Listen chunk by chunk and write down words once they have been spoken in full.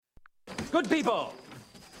Good people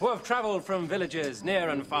who have traveled from villages near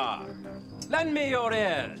and far, lend me your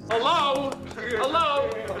ears. Hello? Hello?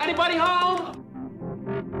 Anybody home?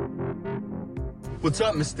 What's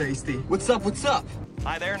up, Miss Tasty? What's up? What's up?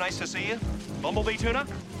 Hi there, nice to see you. Bumblebee Tuna?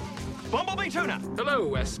 Bumblebee Tuna! Hello,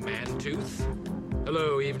 Wes Mantooth.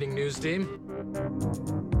 Hello, Evening News Team.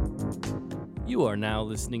 You are now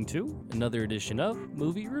listening to another edition of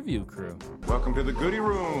Movie Review Crew. Welcome to the goodie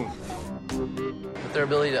room. Their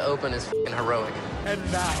ability to open is f***ing heroic. And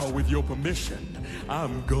now, with your permission,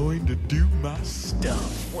 I'm going to do my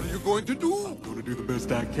stuff. What are you going to do? I'm going to do the best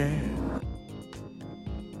I can.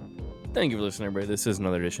 Thank you for listening, everybody. This is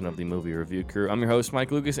another edition of the Movie Review Crew. I'm your host,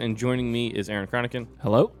 Mike Lucas, and joining me is Aaron Cronican.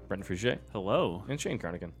 Hello. Brendan Fouché. Hello. And Shane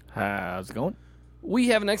Cronican. How's it going? We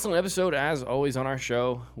have an excellent episode, as always, on our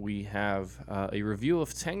show. We have a review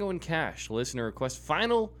of Tango Cash, listener request,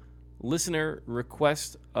 final listener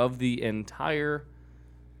request of the entire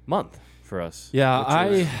month for us.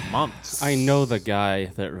 Yeah, months. I know the guy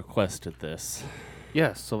that requested this.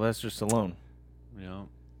 Yes, Sylvester Stallone. Yeah.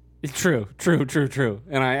 True.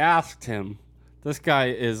 And I asked him, this guy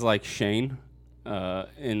is like Shane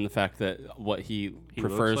in the fact that what he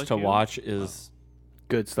prefers like to you? watch is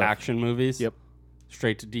Good stuff. action movies. Yep.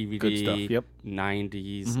 Straight to DVD. Good stuff. Yep.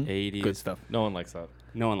 90s, 80s. Good stuff. No one likes that.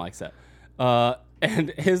 No one likes that.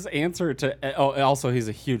 And his answer to... also, he's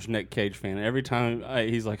a huge Nick Cage fan. Every time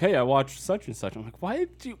he's like, hey, I watched such and such. I'm like,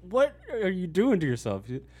 what are you doing to yourself?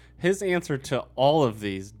 His answer to all of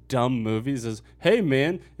these dumb movies is, hey,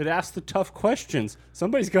 man, it asks the tough questions.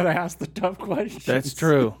 Somebody's got to ask the tough questions. That's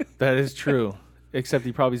true. That is true. Except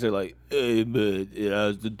he probably said like, hey, man, it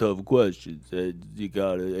asks the tough questions. You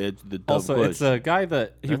got to answer the tough also, questions. it's a guy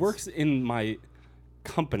that... He works in my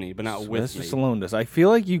company, but not with me. Mr. Stallone does. I feel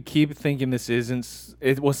like you keep thinking this isn't...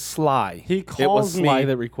 It was Sly. He It was calls Sly me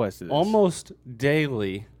that requested this. almost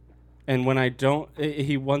daily, and when I don't,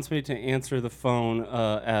 he wants me to answer the phone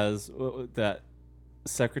as that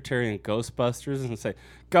secretary in Ghostbusters and say,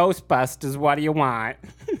 Ghostbusters, what do you want?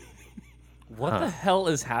 What the hell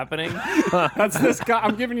is happening? That's this guy.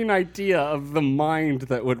 I'm giving you an idea of the mind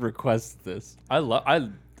that would request this. I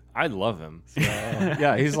love him. So.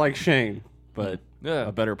 Yeah, he's like Shane, but Yeah.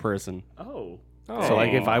 a better person. Oh. So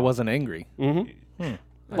like if I wasn't angry.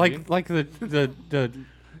 Like the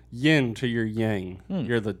yin to your yang.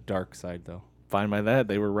 You're the dark side, though. Fine by that.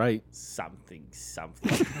 They were right. Something.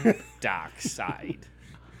 Dark side.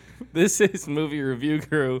 This is Movie Review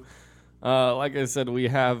Crew. Like I said, we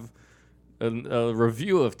have a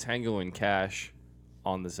review of Tango Cash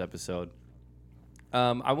on this episode.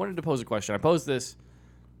 I wanted to pose a question. I posed this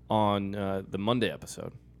on the Monday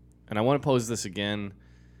episode, and I want to pose this again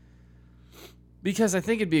because I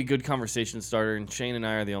think it'd be a good conversation starter. And Shane and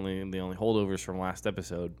I are the only holdovers from last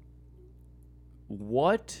episode.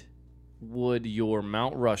 What would your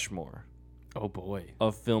Mount Rushmore, Oh, boy.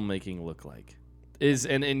 of filmmaking look like?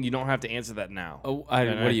 And you don't have to answer that now. Oh, what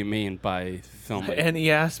do you mean by filmmaking?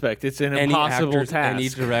 Any aspect. It's an Any impossible actors, task. any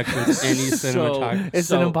directors, any cinematographer.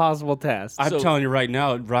 It's an impossible task. I'm telling you right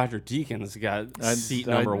now, Roger Deakins got seat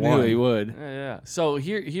number one. I knew he would. Yeah. So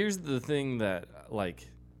here's the thing that, like,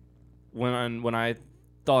 when I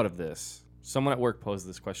thought of this, someone at work posed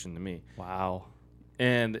this question to me. Wow.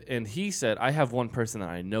 And he said, I have one person that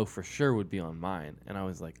I know for sure would be on mine. And I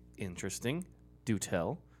was like, interesting. Do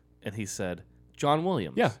tell. And he said, John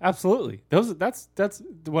Williams. Yeah, absolutely. That's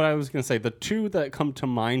what I was going to say. The two that come to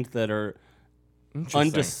mind that are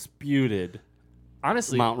undisputed,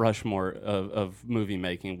 honestly, Mount Rushmore of movie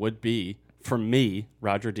making would be, for me,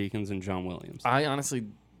 Roger Deakins and John Williams. I honestly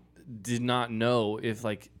did not know if,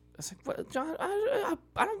 like, I was like, what, John,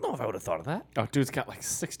 I don't know if I would have thought of that. Oh, dude's got like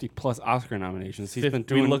 60 plus Oscar nominations. He's been We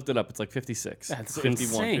doing. looked it up. It's like 56. That's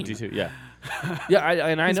 51, insane. 52. Yeah. Yeah,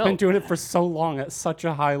 I know. He's been doing it for so long at such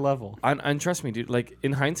a high level. And trust me, dude, like,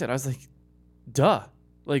 in hindsight, I was like, duh.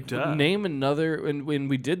 Like, name another, when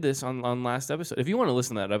we did this on last episode. If you want to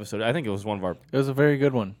listen to that episode, I think it was one of our... It was a very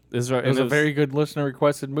good one. It was a very good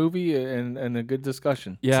listener-requested movie and a good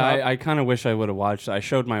discussion. Yeah, So I kind of wish I would have watched. I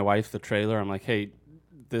showed my wife the trailer. I'm like, hey,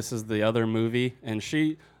 this is the other movie. And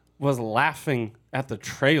she was laughing at the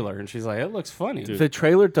trailer. And she's like, it looks funny. The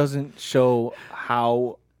trailer doesn't show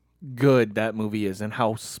how good that movie is and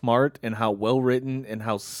how smart and how well-written and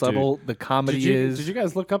how subtle the comedy is. Did you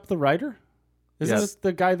guys look up the writer? Isn't Yes. it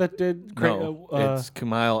the guy that did... No, it's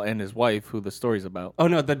Kumail and his wife who the story's about. Oh,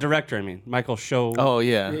 no, the director, I mean. Michael Show. Oh,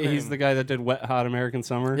 yeah. He's the guy that did Wet Hot American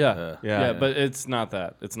Summer. Yeah. Yeah. But it's not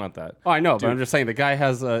that. It's not that. Oh, I know, but I'm just saying the guy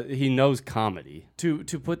has he knows comedy. To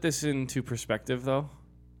put this into perspective, though,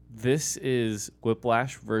 this is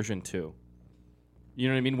Whiplash version 2. You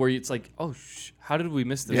know what I mean? Where it's like, oh, how did we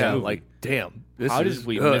miss this Yeah, movie? like, damn, this How is did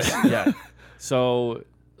we good. miss it? Yeah. So,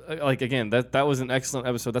 like, again, that was an excellent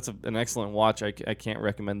episode. That's an excellent watch. I can't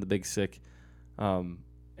recommend The Big Sick.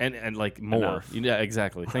 And like more. Enough. Yeah,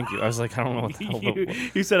 exactly. Thank you. I was like, I don't know what the hell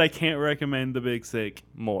You said I can't recommend The Big Sick.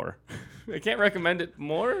 more. I can't recommend it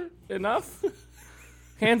more enough.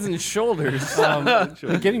 Hands and shoulders.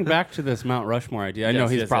 Getting back to this Mount Rushmore idea, I know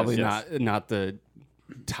he's yes, probably yes. not the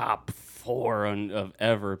top 4 of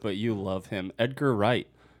ever, but you love him. Edgar Wright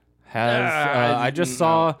has. I just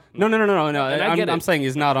saw. No. I get I'm it. saying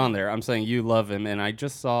he's not on there. I'm saying you love him, and I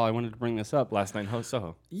just saw. I wanted to bring this up. Last Night in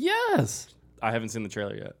Soho. Yes. I haven't seen the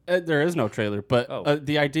trailer yet. There is no trailer, but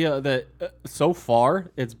the idea that so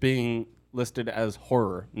far it's being listed as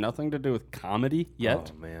horror, nothing to do with comedy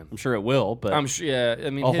yet. Oh, man. I'm sure it will, but I'm sure. Yeah, I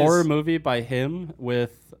mean, a horror movie by him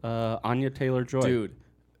with Anya Taylor-Joy. dude.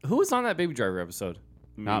 Who was on that Baby Driver episode?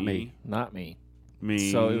 Not me. Not me.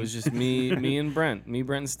 Me. So it was just me and Brent,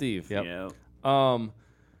 Brent and Steve. Yep. Yeah.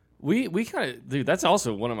 We kind of, dude. That's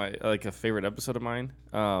also one of my a favorite episode of mine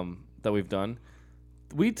that we've done.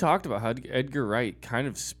 We talked about how Edgar Wright kind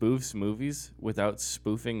of spoofs movies without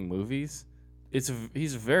spoofing movies. He's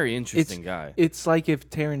a very interesting guy. It's like if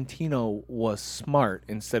Tarantino was smart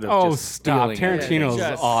instead of just stop! stealing it. Tarantino's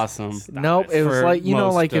Just awesome. Nope, it was For like,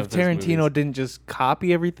 most like if of his Tarantino movies. didn't just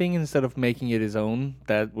copy everything instead of making it his own,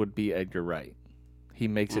 that would be Edgar Wright. He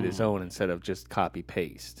makes it his own instead of just copy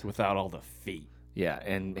paste. Without all the feet. Yeah,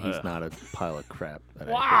 and he's not a pile of crap. that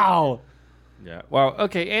I Wow. Yeah. Well,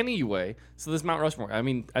 okay. Anyway, so this Mount Rushmore. I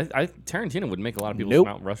mean, I Tarantino would make a lot of people's Nope.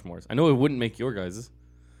 Mount Rushmores. I know it wouldn't make your guys's.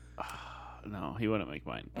 No, he wouldn't make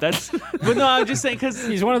mine. That's. But no, I'm just saying because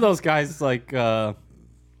He's one of those guys like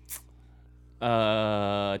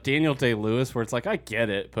Daniel Day-Lewis, where it's like, I get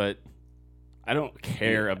it, but I don't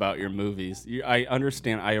care about your movies. I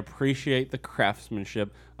understand. I appreciate the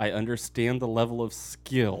craftsmanship. I understand the level of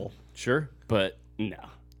skill, Sure. but no.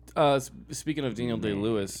 Speaking of Daniel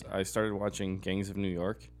Day-Lewis, I started watching Gangs of New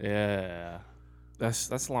York. Yeah. That's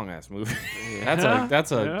a long ass movie.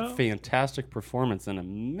 That's a Yeah. fantastic performance in a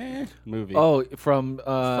meh movie. Oh, from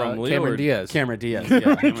Leo Cameron or Diaz. Cameron Diaz,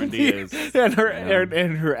 yeah. Cameron Diaz. and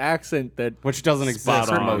her accent that Which doesn't exist Spot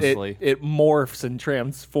on. mostly. it morphs and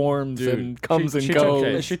transforms Dude, and comes and she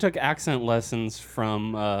goes. She took accent lessons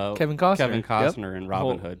from Kevin Costner. Kevin Yep. Costner in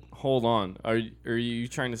Robin Hood. Hold on. Are you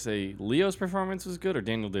trying to say Leo's performance was good or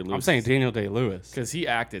Daniel Day-Lewis? I'm saying Daniel Day-Lewis. because he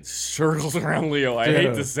acted circles around Leo. I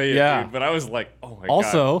hate to say it, Yeah. dude, but I was like, oh my god.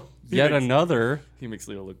 Also, He yet makes- another He makes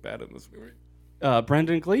Leo look bad in this movie.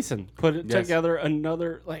 Brendan Gleeson put it Yes. together.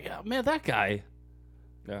 Another man, that guy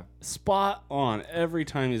Yeah. spot on every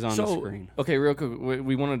time he's on the screen. Okay, real quick,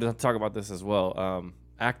 we wanted to talk about this as well.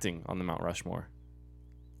 Acting on the Mount Rushmore.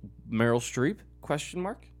 Meryl Streep? Question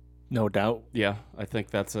mark. No doubt. Yeah, I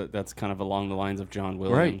think that's kind of along the lines of John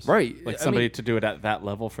Williams. right. Like I somebody mean- to do it at that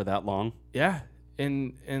level for that long. Yeah,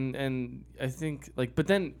 and I think like, but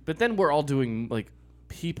then we're all doing like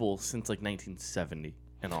people since like 1970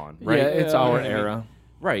 and on, right? Yeah, it's Yeah, our I mean- era.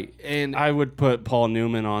 Right, and I would put Paul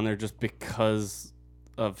Newman on there just because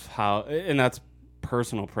of how, and that's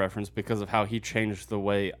personal preference, because of how he changed the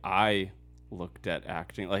way I looked at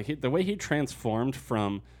acting. Like the way he transformed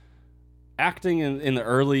from acting in the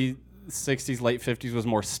early 60s, late 50s was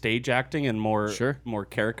more stage acting and more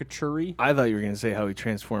caricature-y. I thought you were going to say how he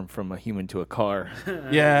transformed from a human to a car.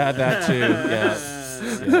 Yeah, that too.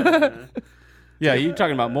 Yeah. Yeah, you're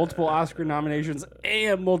talking about multiple Oscar nominations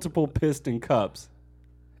and multiple Piston Cups.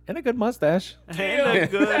 And a good mustache. And a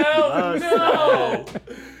good no.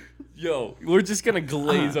 Yo, we're just gonna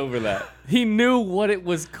glaze over that. He knew what it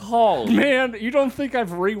was called. Man, you don't think I've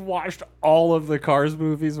rewatched all of the Cars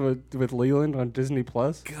movies with Leland on Disney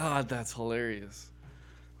Plus? God, that's hilarious.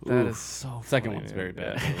 That is so. Second funny, one's man. very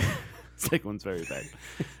bad. Second one's very bad.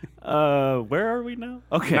 Where are we now?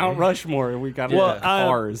 Okay. Mount Rushmore, we got Well,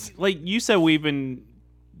 Cars. like you said, we've been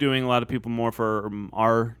doing a lot of people more for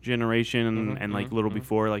our generation and like a little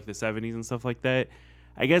before like the 70s and stuff like that.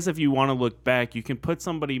 I guess if you want to look back, you can put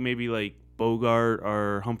somebody maybe like Bogart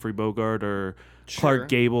or Humphrey Bogart or Clark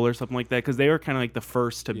Gable or something like that, because they were kind of like the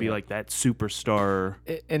first to be like that superstar.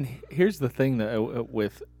 And here's the thing that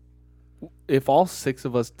with if all six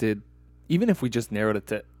of us did, even if we just narrowed it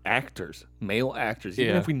to actors, male actors,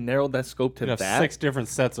 even Yeah. if we narrowed that scope to You'd have that, 6 different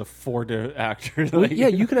sets of 4 actors. well, yeah,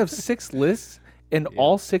 you could have 6 lists, and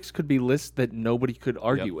all 6 could be lists that nobody could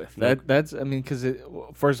argue with. That's I mean, because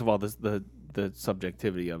first of all, the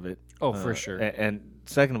subjectivity of it. Oh, for sure. And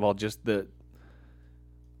second of all, just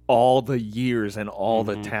all the years and all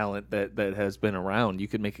the talent that has been around. You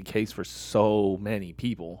could make a case for so many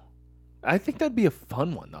people. I think that'd be a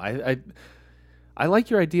fun one, though. I like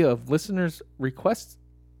your idea of listeners request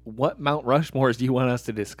what Mount Rushmores do you want us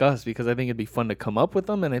to discuss, because I think it'd be fun to come up with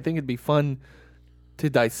them, and I think it'd be fun to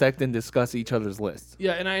dissect and discuss each other's lists.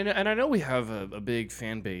 Yeah, and I know we have a big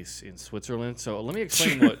fan base in Switzerland, so let me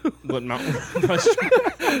explain what Mount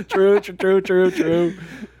Rushmore. True.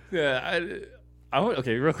 Yeah,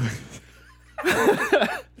 okay, real quick.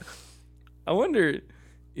 I wonder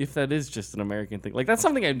if that is just an American thing. Like, that's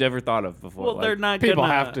something I've never thought of before. Well, like, they're not People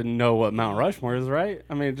gonna have to know what Mount Rushmore is, right?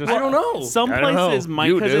 I mean, just I don't know. Some I don't know. places might,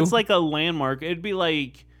 You because do. it's like a landmark. It'd be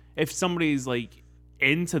like if somebody's like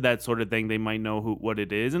into that sort of thing, they might know what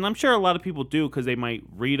it is, and I'm sure a lot of people do because they might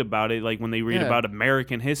read about it, like when they read Yeah. about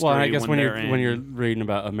American history. Well, I guess when they're you're in- reading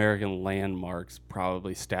about American landmarks,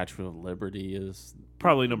 probably Statue of Liberty is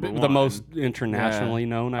probably number one, the most internationally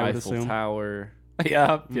known. I would Eiffel assume. Tower.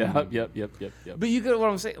 Yep. But you get what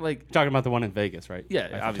I'm saying? Like, Talking about the one in Vegas, right? yeah,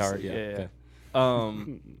 Eiffel obviously. Tower, Yeah.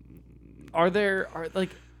 okay. Are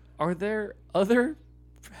there other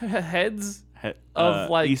heads He- of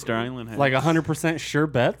like Easter Island, has. Like 100% sure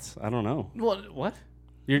bets? I don't know. what?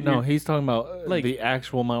 No, he's talking about like- the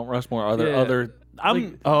actual Mount Rushmore. Are there Yeah. other I'm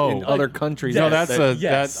in other countries? No, that- that's that-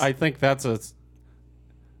 yes. I think that's a.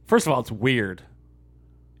 First of all, it's weird.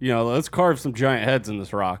 You know, let's carve some giant heads in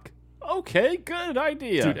this rock. Okay, good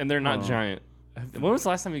idea. Dude, and they're not giant. When was the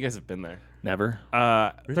last time you guys have been there? never.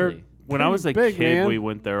 Really? When I was a big, kid, man. we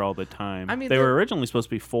went there all the time. I mean, they they're- were originally supposed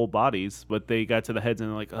to be full bodies, but they got to the heads and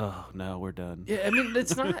they're like, oh no, we're done. Yeah, I mean,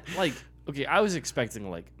 it's not like, okay, I was expecting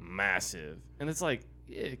like massive, and it's like,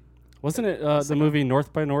 yeah, Wasn't it the movie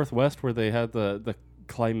North by Northwest where they had the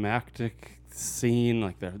climactic scene,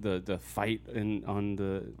 like the fight on On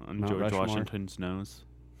Mount George Rushmore? Washington's nose.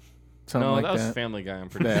 Something no, like that was that. Family Guy. I'm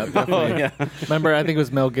pretty Yeah, sure. definitely. Oh yeah. Remember, I think it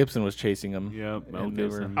was Mel Gibson was chasing him. Yep, Mel And they were-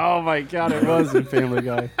 Gibson. Oh my God, it was in Family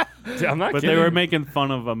Guy. I'm not But kidding. they were making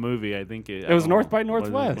fun of a movie. I think it was I don't North know. by Was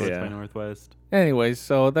it Northwest. North Yeah. by Northwest. Anyways,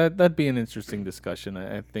 so that'd be an interesting discussion.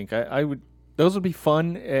 I think I would. Those would be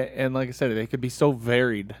fun, and like I said, they could be so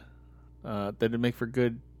varied that it'd make for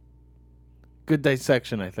good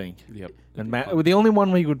dissection. I think. Yep. And Matt, the only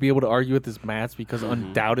one we would be able to argue with is Matt's, because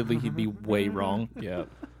undoubtedly he'd be way wrong. Yeah.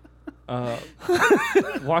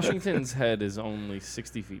 Washington's head is only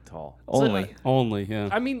 60 feet tall. Only. Only, yeah.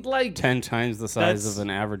 I mean, like, 10 times the size That's- of an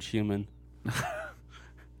average human.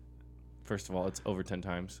 first of all, it's over 10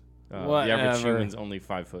 times. The average Whatever. human's only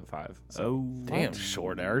 5'5". So. Oh, Damn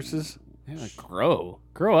short arses. Yeah, grow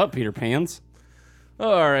up, Peter Pans.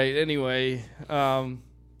 All right. Anyway,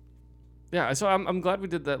 yeah. So I'm glad we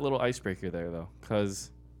did that little icebreaker there, though,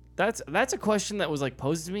 because that's a question that was like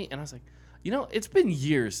posed to me, and I was like, you know, it's been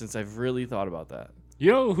years since I've really thought about that.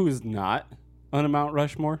 You know who's not on a Mount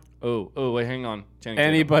Rushmore? Oh, wait, hang on. Channing Tatum.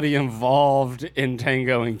 Anybody involved in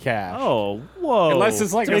Tango and Cash. Oh, whoa! Unless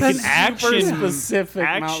it's like Take a an super action specific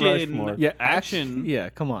Mount Rushmore. Yeah, action. Yeah,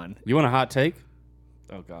 come on. You want a hot take?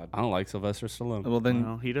 Oh God. I don't like Sylvester Stallone. Well then,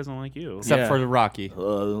 Well, he doesn't like you. Except yeah. for the Rocky.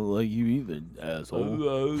 like you either,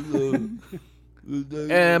 asshole.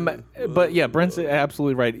 But yeah, Brent's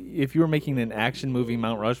absolutely right. If you were making an action movie,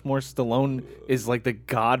 Mount Rushmore, Stallone is like the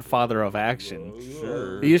godfather of action.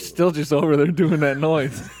 Sure. You're still just over there doing that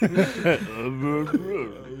noise.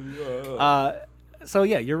 So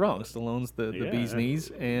yeah, you're wrong. Stallone's the bee's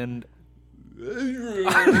knees, and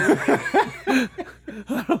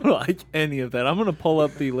I don't like any of that. I'm gonna pull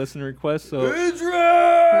up the listener request. So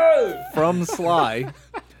from Sly.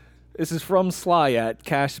 This is from Sly at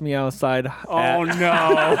Cash Me Outside. Oh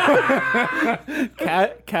no!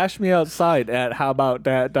 Cash Me Outside at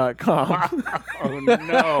howaboutthat.com. Oh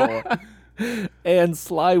no! And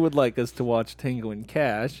Sly would like us to watch Tango and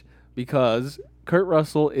Cash because Kurt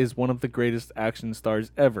Russell is one of the greatest action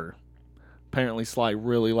stars ever. Apparently, Sly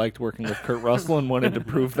really liked working with Kurt Russell and wanted to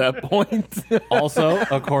prove that point. Also,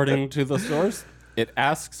 according to the source, it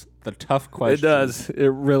asks the tough questions. It does. It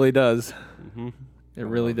really does. Mm-hmm. It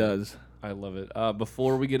really does. I love it.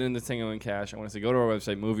 Before we get into Tango and Cash, I want to say go to our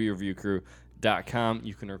website, moviereviewcrew.com.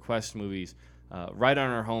 You can request movies right on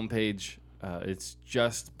our homepage. It's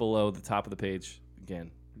just below the top of the page.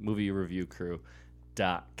 Again,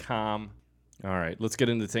 moviereviewcrew.com. All right, let's get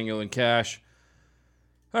into Tango and Cash.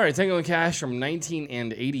 All right, Tango and Cash from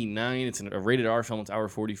 1989. It's a rated R film. It's hour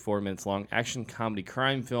 44 minutes long. Action comedy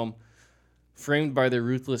crime film framed by their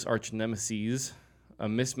ruthless arch nemesis. A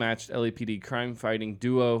mismatched LAPD crime-fighting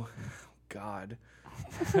duo. God.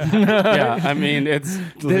 Yeah, I mean, it's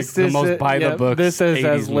the most by-the-book. This is 80s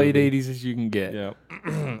as late movie. 80s as you can get. Yeah.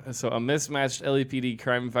 So a mismatched LAPD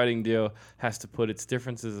crime-fighting duo has to put its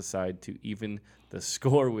differences aside to even the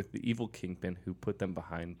score with the evil kingpin who put them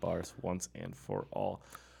behind bars once and for all.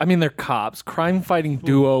 I mean, they're cops. Crime-fighting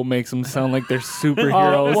duo makes them sound like they're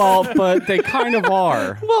superheroes. Well, but they kind of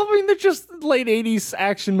are. Well, I mean, they're just late 80s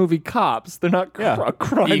action movie cops. They're not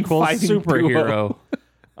crime-fighting Equals superhero.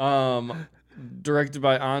 Directed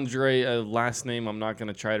by Andre, a last name I'm not going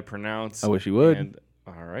to try to pronounce. I wish you would. And,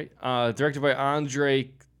 all right. Directed by Andre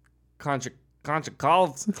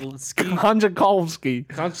Konchakovsky.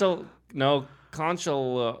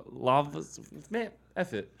 Man,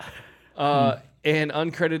 F it. And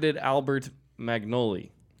uncredited Albert Magnoli.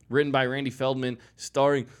 Written by Randy Feldman,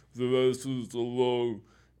 starring Sylvester Stallone,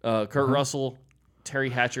 Kurt Russell, Terry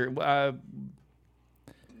Hatcher.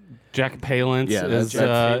 Jack Palance is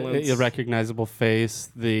a recognizable face.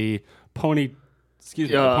 The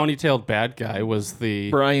ponytailed bad guy was the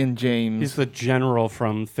Brian James. He's the general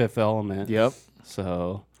from Fifth Element. Yep.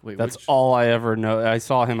 So that's all I ever know. I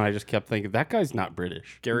saw him and I just kept thinking, that guy's not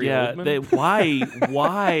British. Gary Oldman?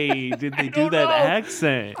 Why did they do that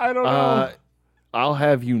accent? I don't know. I'll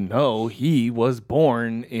have you know, he was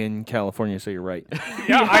born in California, so you're right.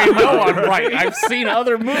 Yeah, I know I'm right. I've seen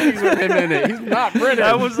other movies with him in it. He's not British.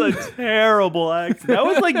 That was a terrible accent. That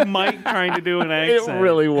was like Mike trying to do an accent. It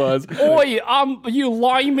really was. Oi, you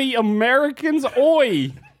limey Americans,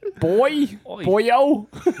 oi, boy, boyo.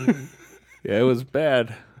 Yeah, it was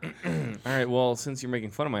bad. All right, well, since you're making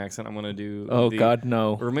fun of my accent, I'm going to do God,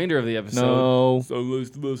 no. remainder of the episode. No.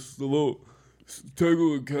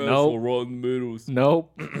 Tango Cash on Rotten Tomatoes.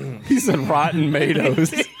 Nope. He said Rotten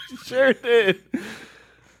Tomatoes. Sure did.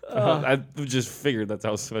 I just figured that's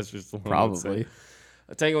how Sylvester Stallone would say. Probably.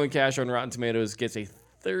 Tango and Cash on Rotten Tomatoes gets a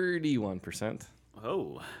 31%.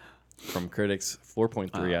 Oh. From critics,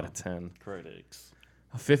 4.3 out of 10. Critics.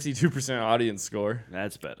 A 52% audience score.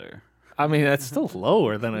 That's better. I mean, that's still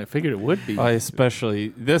lower than I figured it would be.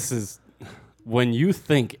 Especially, this is, when you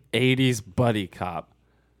think 80s buddy cop,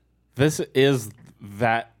 this is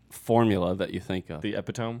that formula that you think of. The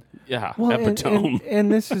epitome? Yeah, well, epitome. And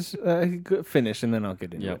this is finish, and then I'll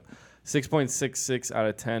get into it. 6.66 out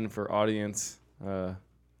of 10 for audience.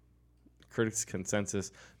 Critics'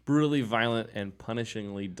 consensus. Brutally violent and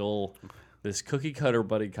punishingly dull. This cookie-cutter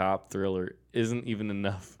buddy cop thriller isn't even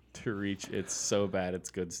enough to reach its so bad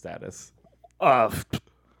it's good status.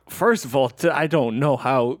 First of all, I don't know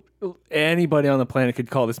how anybody on the planet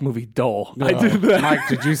could call this movie dull. Mike,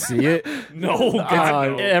 did you see it? No.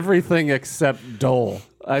 Everything except dull.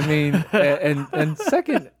 I mean, and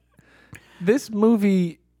second, this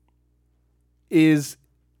movie is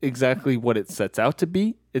exactly what it sets out to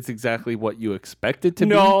be. It's exactly what you expect it to be.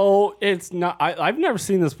 No, it's not. I've never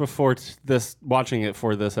seen this before. Watching it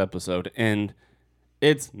for this episode, and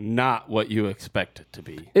it's not what you expect it to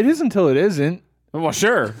be. It is until it isn't. Well,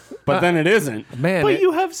 sure, but then it isn't. Man, But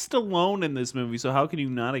you have Stallone in this movie, so how can you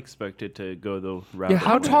not expect it to go the route? Yeah,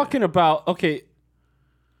 I'm talking about, okay,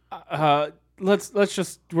 let's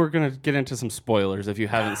just, we're going to get into some spoilers if you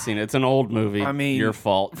haven't seen it. It's an old movie. I mean, your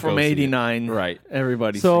fault. From Go see it. '89. Right.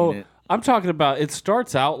 Everybody's So seen it. I'm talking about, it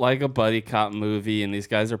starts out like a buddy cop movie, and these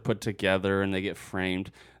guys are put together and they get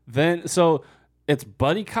framed. So it's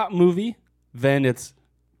buddy cop movie, then it's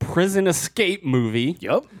prison escape movie.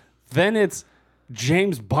 Yep. Then it's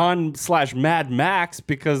James Bond / Mad Max,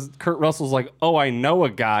 because Kurt Russell's like, oh, I know a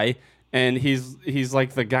guy, and he's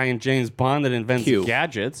like the guy in James Bond that invents Q.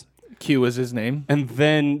 gadgets. Q is his name. And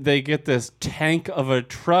then they get this tank of a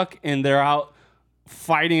truck, and they're out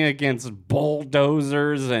fighting against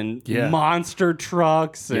bulldozers and monster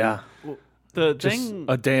trucks. And The Just thing,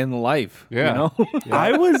 a day in the life. Yeah. You know?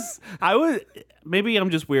 I was. Maybe I'm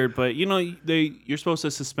just weird, but you're supposed to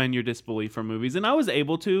suspend your disbelief for movies, and I was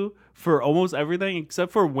able to for almost everything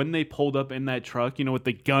except for when they pulled up in that truck, with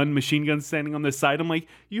the machine gun standing on the side. I'm like,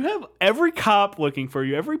 you have every cop looking for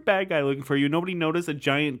you, every bad guy looking for you. Nobody noticed a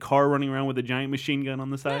giant car running around with a giant machine gun on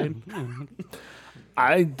the side.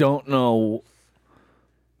 I don't know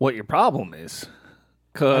what your problem is.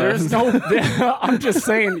 There's no. I'm just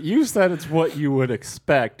saying. You said it's what you would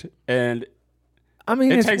expect, and I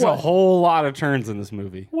mean, it takes a whole lot of turns in this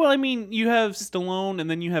movie. Well, I mean, you have Stallone, and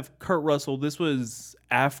then you have Kurt Russell. This was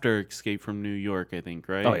after Escape from New York, I think,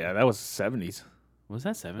 right? Oh yeah, that was 70s. Was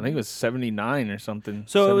that 70s? I think it was 79 or something.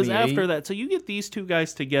 So 78. it was after that. So you get these two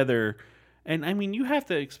guys together, and I mean, you have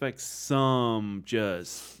to expect some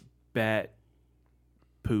just bat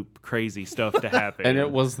poop crazy stuff to happen. And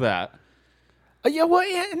it was that. Yeah, well,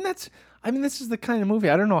 yeah, and this is the kind of movie.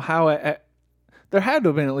 I don't know how there had to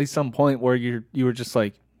have been at least some point where you were just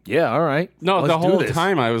like, yeah, all right. No, the let's do whole this.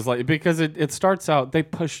 time I was like, because it starts out, they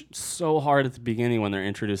push so hard at the beginning when they're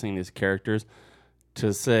introducing these characters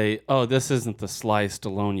to say, oh, this isn't the sly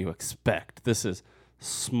Stallone you expect. This is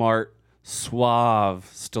smart, suave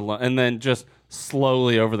Stallone. And then just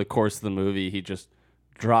slowly over the course of the movie, he just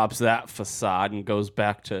drops that facade and goes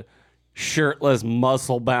back to shirtless,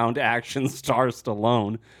 muscle-bound action star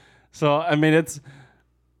Stallone. So, I mean,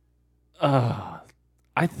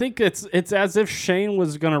 I think it's as if Shane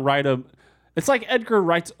was going to write it's like Edgar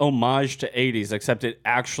Wright's homage to 80s, except it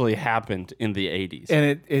actually happened in the 80s.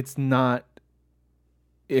 And it's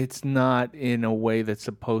not in a way that's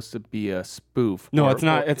supposed to be a spoof. No, it's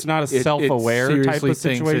not a self-aware type of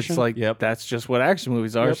situation. It's like, that's just what action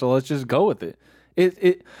movies are, so let's just go with it.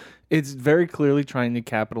 It's very clearly trying to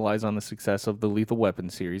capitalize on the success of the Lethal Weapon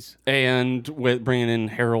series. And with bringing in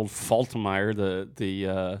Harold Faltermeyer, you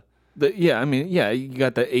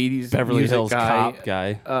got the 80s Beverly music Hills Cop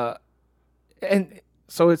guy. And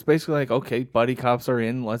so it's basically like, okay, buddy cops are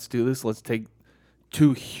in. Let's do this. Let's take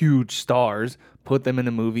two huge stars, put them in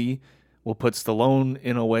a movie. We'll put Stallone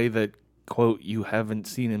in a way that, quote, you haven't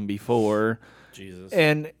seen him before. Jesus.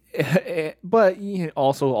 But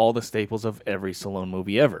also all the staples of every Stallone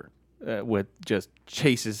movie ever, with just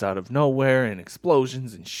chases out of nowhere and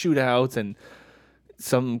explosions and shootouts and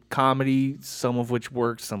some comedy, some of which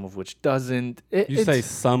works, some of which doesn't. You say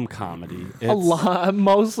some comedy. A lot,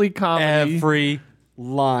 mostly comedy. Every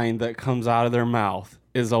line that comes out of their mouth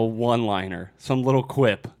is a one-liner, some little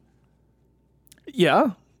quip.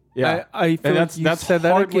 Yeah. I feel and that's said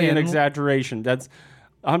that hardly again. an exaggeration.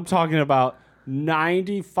 I'm talking about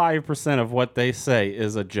 95% of what they say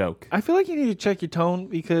is a joke. I feel like you need to check your tone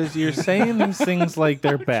because you're saying these things like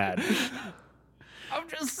they're bad. I'm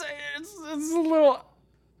just saying it's a little.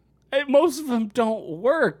 Most of them don't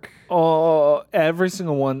work. Oh, every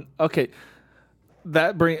single one. Okay,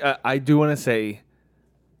 I do want to say,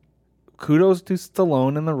 kudos to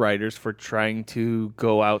Stallone and the writers for trying to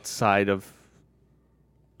go outside of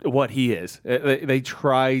what he is. They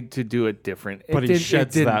tried to do it different, but he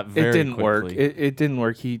sheds that very It didn't quickly. work. It didn't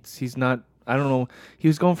work. He's not. I don't know. He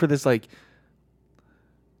was going for this like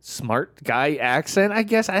smart guy accent. I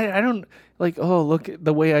guess I don't. Like, oh, look at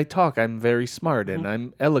the way I talk. I'm very smart and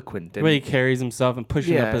I'm eloquent. The way he carries himself and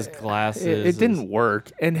pushing up his glasses. It didn't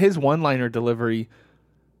work. And his one-liner delivery,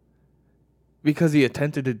 because he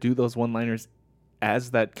attempted to do those one-liners as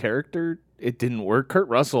that character, it didn't work. Kurt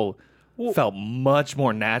Russell felt much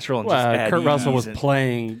more natural. And Kurt Russell was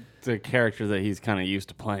playing the character that he's kind of used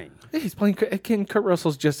to playing. Yeah, he's playing. Kurt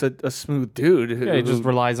Russell's just a smooth dude. He just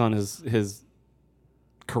relies on his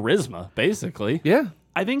charisma, basically. Yeah.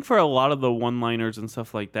 I think for a lot of the one-liners and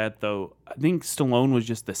stuff like that, though, I think Stallone was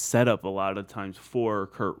just the setup a lot of times for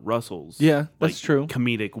Kurt Russell's. Yeah, that's true.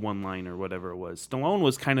 Comedic one-liner, whatever it was. Stallone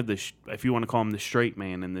was kind of if you want to call him the straight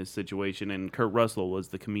man in this situation, and Kurt Russell was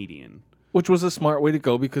the comedian. Which was a smart way to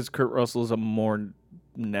go because Kurt Russell is a more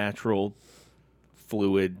natural,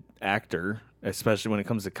 fluid actor, especially when it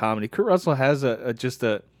comes to comedy. Kurt Russell has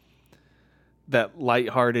that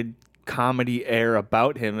lighthearted comedy air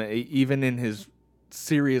about him, even in his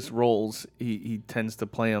serious roles. He tends to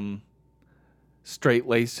play them straight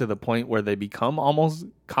laced to the point where they become almost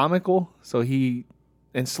comical. So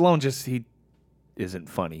Stallone he isn't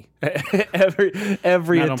funny.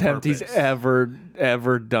 every Not on attempt he's purpose.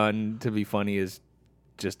 ever done to be funny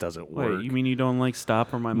just doesn't work. Wait, you mean you don't like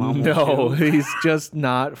Stop or My Mom? No, he's just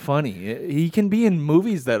not funny. He can be in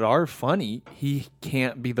movies that are funny. He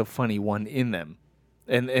can't be the funny one in them.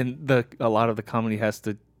 And a lot of the comedy has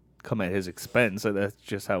to come at his expense. So that's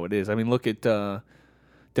just how it is. I mean, look at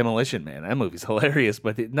Demolition Man. That movie's hilarious,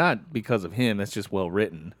 but not because of him. It's just well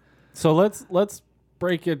written. So let's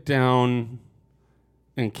break it down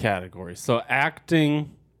in categories. So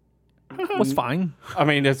acting was fine. I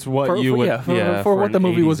mean, it's what for what the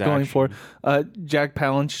movie was 80s going action. for. Jack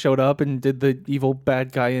Palance showed up and did the evil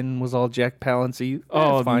bad guy and was all Jack Palance-y.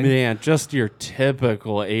 Oh fine. man, just your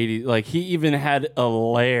typical 80s. Like he even had a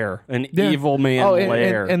lair, an evil man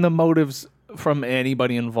lair. And the motives from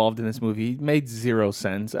anybody involved in this movie made zero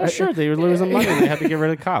sense. Well, sure, they were losing money. They had to get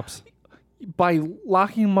rid of the cops. By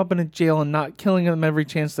locking them up in a jail and not killing them every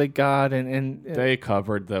chance they got, and they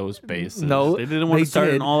covered those bases. No, they didn't want to start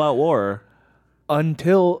an all-out war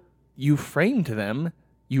until you framed them.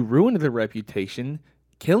 You ruined their reputation.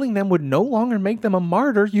 Killing them would no longer make them a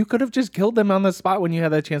martyr. You could have just killed them on the spot when you had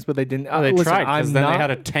that chance, but they didn't. They tried because then they had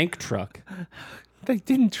a tank truck. They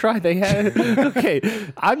didn't try. They had okay.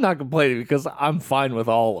 I'm not complaining because I'm fine with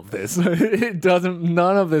all of this. It doesn't.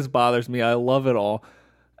 None of this bothers me. I love it all.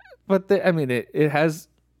 But it has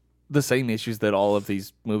the same issues that all of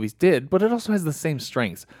these movies did, but it also has the same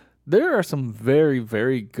strengths. There are some very,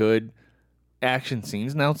 very good action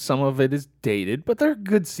scenes. Now, some of it is dated, but they're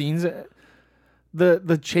good scenes.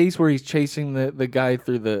 The chase where he's chasing the guy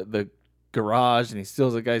through the garage and he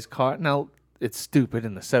steals the guy's car. Now, it's stupid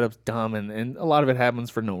and the setup's dumb and a lot of it happens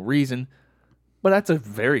for no reason. But that's a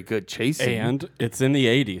very good chase scene. And it's in the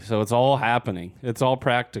 80s, so it's all happening. It's all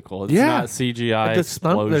practical. It's Yeah. not CGI The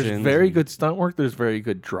stunt, explosions. there's very good stunt work. There's very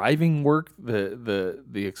good driving work. The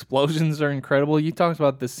explosions are incredible. You talked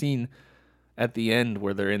about the scene at the end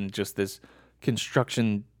where they're in just this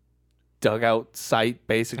construction dugout site,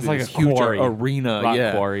 basically It's like this a huge quarry. arena. Rock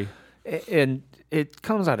yeah. quarry. And it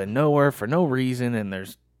comes out of nowhere for no reason, and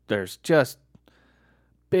there's just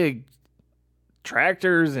big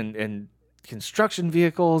tractors and construction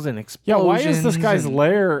vehicles and Yeah, explosions. why is this guy's and-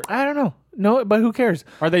 lair? I don't know. No, but who cares?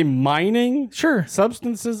 Are they mining Sure.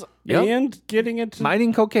 substances Yep. and getting it to...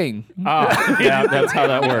 Mining cocaine. Ah, yeah, that's how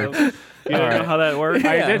that works. You don't know how that works?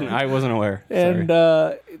 I didn't. I wasn't aware. And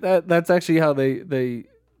Sorry. that's actually how they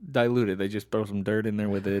dilute it. They just throw some dirt in there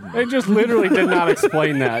with it. They just literally did not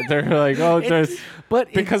explain that. They're like, oh, there's...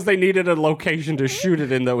 But because they needed a location to shoot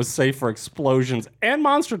it in that was safe for explosions and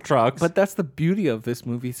monster trucks. But that's the beauty of this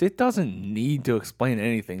movie. Is it doesn't need to explain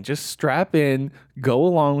anything. Just strap in, go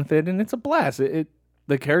along with it, and it's a blast.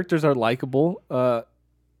 The characters are likable.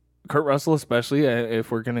 Kurt Russell, especially, if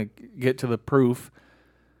we're gonna get to the proof.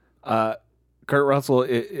 Kurt Russell,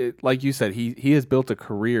 like you said, he has built a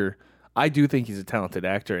career. I do think he's a talented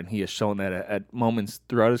actor, and he has shown that at moments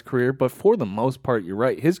throughout his career. But for the most part, you're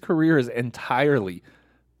right. His career is entirely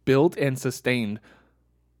built and sustained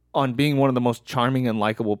on being one of the most charming and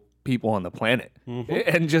likable people on the planet.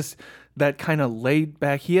 And just that kind of laid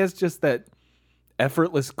back. He has just that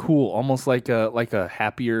effortless cool, almost like a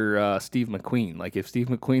happier Steve McQueen. Like if Steve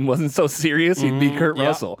McQueen wasn't so serious, he'd be Kurt Yeah,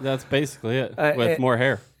 Russell. that's basically it. With more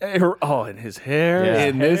hair. Oh, and his hair Yeah.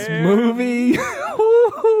 in this movie.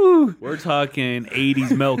 Woo-hoo. We're talking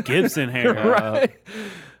 80s Mel Gibson hair. Right.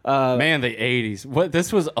 Man, the 80s. What?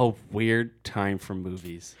 This was a weird time for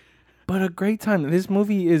movies. But a great time. This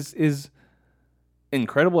movie is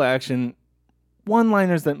incredible action,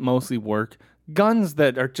 one-liners that mostly work, guns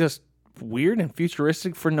that are just weird and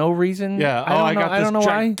futuristic for no reason. Yeah. I don't know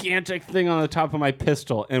why. gigantic thing on the top of my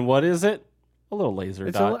pistol. And what is it? A little laser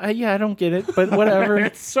It's dot. yeah, I don't get it, but whatever.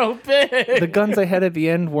 It's so big. The guns they had at the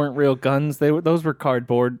end weren't real guns. Those were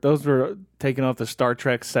cardboard. Those were taken off the Star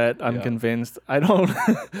Trek set. I'm convinced. I don't.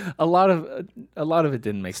 a lot of it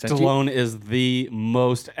didn't make sense. Stallone is the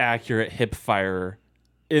most accurate hip firer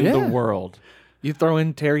in the Yeah. world. You throw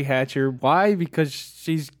in Terry Hatcher. Why? Because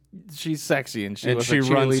she's sexy and she And was she a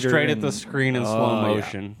runs cheerleader straight at and- the screen in Oh, slow yeah.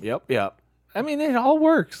 motion Yep. I mean, it all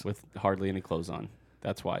works. with hardly any clothes on.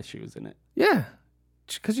 That's why she was in it. Yeah,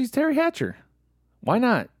 because she's Terry Hatcher. Why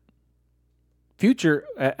not? Future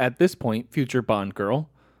at this point, future Bond girl.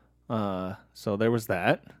 So there was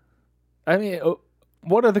that. I mean,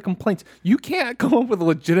 what are the complaints? You can't come up with a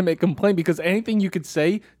legitimate complaint because anything you could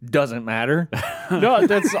say doesn't matter. No,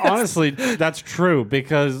 that's honestly, that's true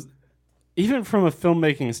because even from a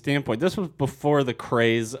filmmaking standpoint, this was before the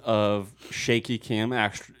craze of shaky cam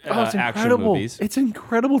action incredible. movies. It's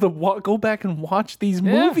incredible to go back and watch these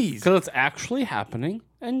movies. Because it's actually happening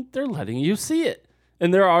and they're letting you see it.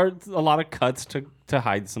 And there are a lot of cuts to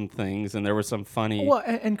hide some things, and there was some funny... Well,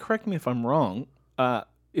 and correct me if I'm wrong.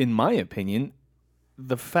 In my opinion,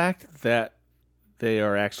 the fact that they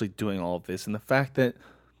are actually doing all of this and the fact that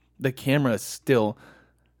the camera is still...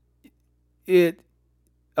 It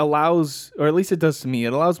allows, or at least it does to me,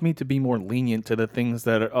 it allows me to be more lenient to the things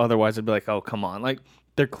that are, otherwise I'd be like, oh, come on. Like,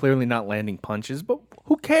 they're clearly not landing punches, but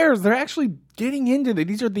who cares? They're actually getting into it.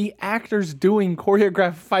 These are the actors doing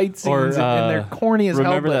choreographed fight scenes, and they're corny as hell.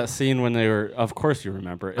 Remember but- that scene when they were... Of course you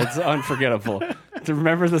remember. It's unforgettable. To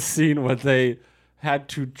remember the scene when they had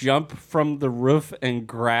to jump from the roof and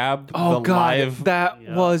grab Oh, the God, live... that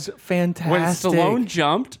was fantastic. When Stallone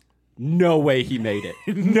jumped, no way he made it.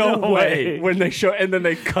 No way. When they show, and then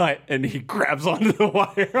they cut, and he grabs onto the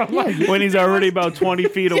wire. I'm like, When he's already about 20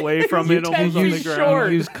 feet away from it, almost on the use,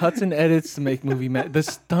 ground. use cuts and edits to make movie the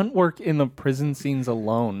stunt work in the prison scenes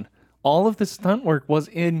alone, all of the stunt work was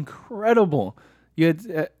incredible. You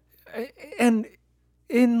had and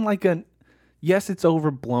in like a yes, it's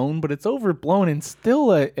overblown, but it's overblown in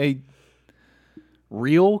still a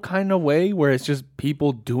real kind of way where it's just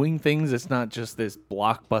people doing things. It's not just this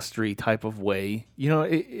blockbustery type of way. You know,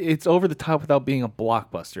 it's over the top without being a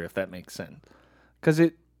blockbuster, if that makes sense. Because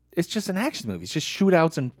it's just an action movie. It's just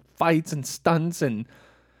shootouts and fights and stunts and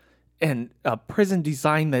a prison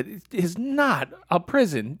design that is not a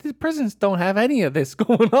prison. The prisons don't have any of this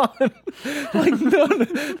going on. Like, no,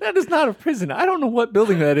 that is not a prison. I don't know what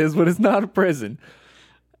building that is, but it's not a prison.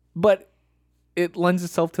 But it lends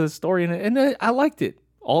itself to the story, and I liked it.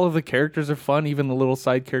 All of the characters are fun, even the little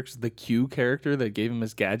side characters. The Q character that gave him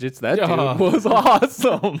his gadgets, that dude was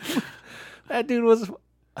awesome. That dude was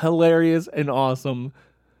hilarious and awesome.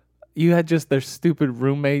 You had just their stupid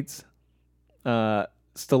roommates.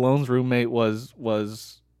 Stallone's roommate was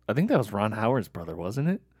I think that was Ron Howard's brother, wasn't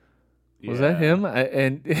it? Was that him?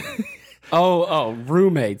 Oh,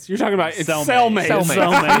 roommates. You're talking about cellmates.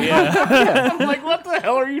 Cellmate, yeah. I'm like, what the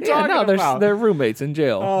hell are you talking about? They're roommates in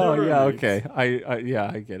jail. Oh, yeah, okay.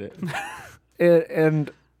 I get it.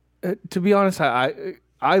 And to be honest, I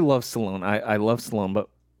love Stallone. I love Stallone, but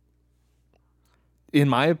in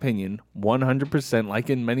my opinion, 100%, like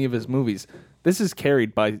in many of his movies, this is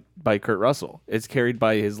carried by Kurt Russell. It's carried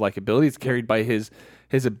by his likability. It's carried by his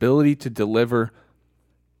ability to deliver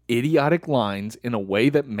idiotic lines in a way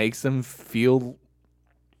that makes them feel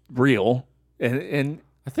real. And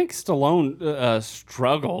I think Stallone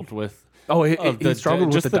struggled with. He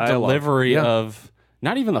struggled with the dialogue. Delivery of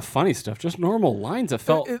not even the funny stuff, just normal lines. It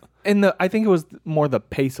felt, I think it was more the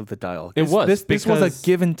pace of the dialogue. This was a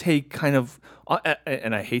give and take kind of,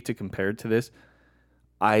 and I hate to compare it to this.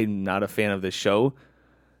 I'm not a fan of this show.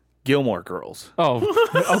 Gilmore Girls. Oh,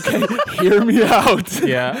 okay. Hear me out.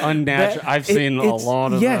 Yeah, unnatural. I've seen a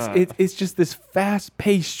lot of that. Yes, it's just this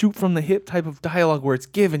fast-paced, shoot from the hip type of dialogue where it's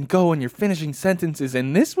give and go and you're finishing sentences.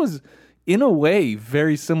 And this was, in a way,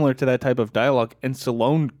 very similar to that type of dialogue. And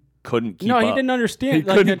Stallone couldn't keep up. No, he didn't understand. He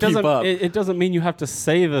couldn't keep up. It doesn't mean you have to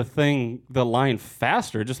say the line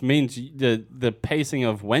faster. It just means the pacing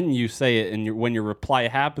of when you say it and when your reply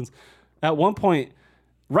happens. At one point,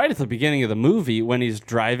 right at the beginning of the movie, when he's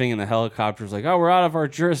driving in the helicopter, he's like, "Oh, we're out of our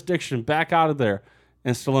jurisdiction, back out of there."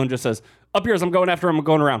 And Stallone just says, "Up yours, I'm going after him. I'm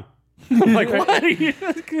going around." I'm like, what?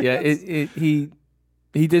 Yeah, he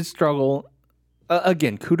did struggle.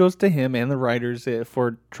 Again, kudos to him and the writers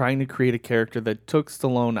for trying to create a character that took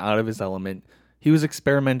Stallone out of his element. He was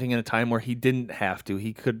experimenting in a time where he didn't have to.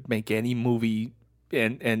 He could make any movie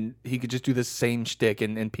and he could just do the same shtick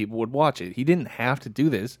and people would watch it. He didn't have to do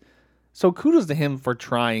this. So kudos to him for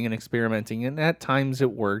trying and experimenting, and at times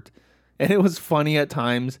it worked, and it was funny at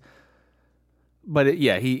times. But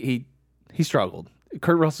he struggled.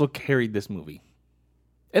 Kurt Russell carried this movie,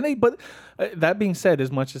 but that being said,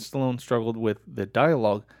 as much as Stallone struggled with the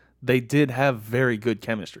dialogue, they did have very good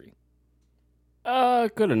chemistry.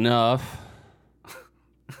 Good enough.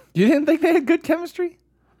 You didn't think they had good chemistry?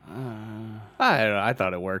 I don't know. I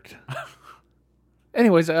thought it worked.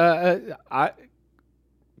 Anyways,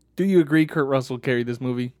 do you agree Kurt Russell carried this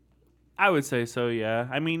movie? I would say so, yeah.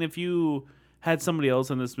 I mean, if you had somebody else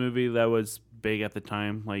in this movie that was big at the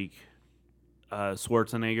time, like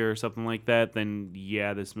Schwarzenegger or something like that, then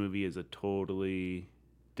yeah, this movie is a totally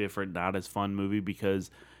different, not as fun movie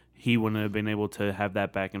because he wouldn't have been able to have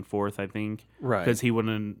that back and forth, I think. Right. Because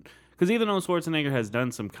even though Schwarzenegger has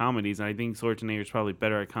done some comedies, and I think Schwarzenegger's probably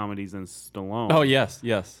better at comedies than Stallone. Oh, yes.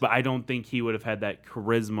 But I don't think he would have had that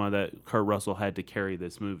charisma that Kurt Russell had to carry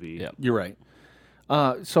this movie. Yeah, you're right.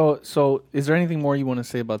 So is there anything more you want to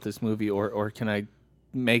say about this movie, or can I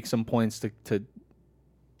make some points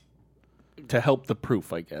to help the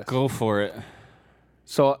proof, I guess? Go for it.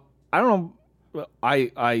 So I don't know.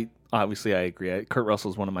 I obviously I agree. Kurt Russell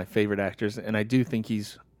is one of my favorite actors, and I do think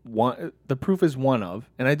he's one. The proof is one of,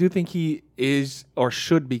 and I do think he is or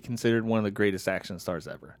should be considered one of the greatest action stars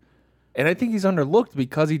ever. And I think he's underlooked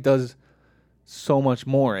because he does so much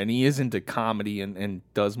more, and he is into comedy and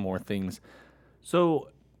does more things. So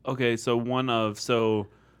okay, so what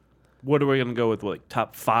are we gonna go with? Like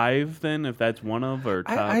top 5 then, if that's one of, or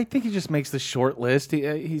top? I think he just makes the short list.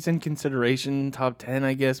 He's in consideration, top 10,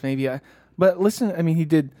 I guess maybe. But listen, I mean, he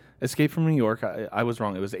did Escape from New York. I was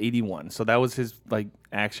wrong. It was 81, so that was his like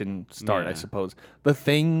action start, I suppose. The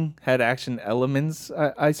Thing had action elements,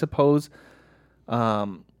 I suppose.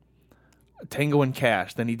 Tango and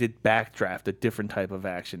Cash. Then he did Backdraft, a different type of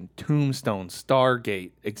action. Tombstone,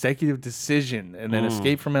 Stargate, Executive Decision, and then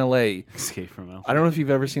Escape from L.A. Escape from L.A. I don't know if you've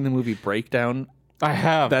ever seen the movie Breakdown. I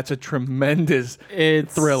have. That's a tremendous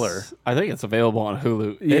thriller. I think it's available on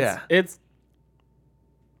Hulu. Yeah. It's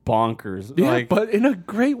bonkers. Yeah, but in a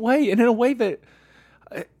great way, and in a way that...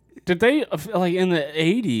 Did they, like, in the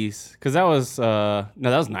 80s, because that was, that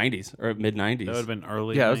was 90s, or mid-90s. That would have been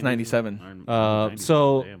early. Yeah, it was 97.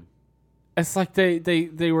 So... Damn. It's like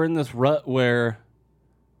they were in this rut where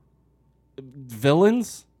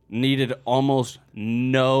villains needed almost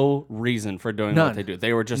no reason for doing what they do.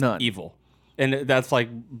 They were just evil. And that's like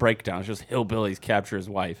Breakdown. It's just hillbillies capture his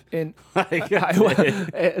wife. And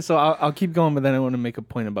so I'll keep going, but then I want to make a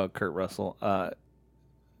point about Kurt Russell.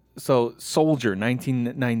 So Soldier,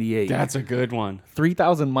 1998. That's a good one.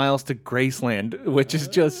 3,000 Miles to Graceland, which is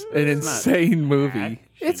just an insane movie.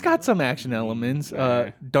 It's got some action elements.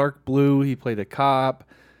 Dark Blue, he played a cop.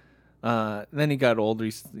 Then he got older.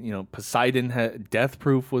 He's, Poseidon Death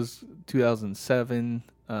Proof was 2007.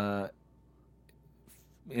 And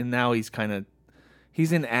now he's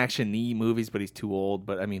in action-y movies, but he's too old.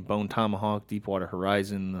 But I mean, Bone Tomahawk, Deepwater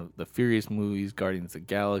Horizon, the Furious movies, Guardians of the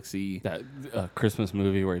Galaxy, That Christmas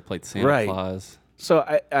movie where he played Santa Claus. So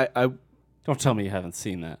I Don't tell me you haven't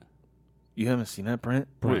seen that. You haven't seen that, Brent?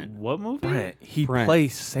 Wait, what movie? Brent, he Brent.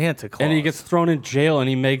 plays Santa Claus. And he gets thrown in jail, and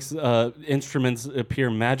he makes instruments appear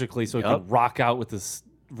magically so he can rock out with his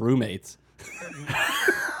roommates.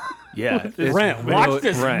 Yeah. Brent, watch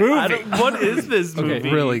this movie. What is this movie? Okay,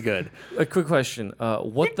 really good. A quick question.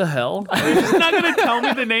 What the hell? You're just not going to tell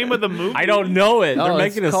me the name of the movie? I don't know it. They're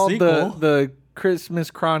making it's a called sequel. the Christmas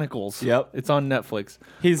Chronicles. Yep. It's on Netflix.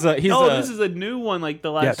 He's this is a new one, like the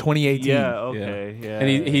last. 2018. Yeah, okay, yeah.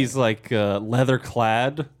 And he's like leather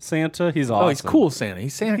clad Santa. He's awesome. Oh, he's cool Santa.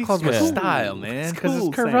 He's Santa Claus with cool. style, man. Because cool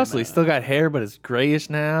it's Kurt Santa. Russell. He's still got hair, but it's grayish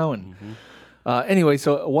now. And anyway,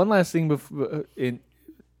 so one last thing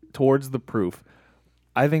towards the proof.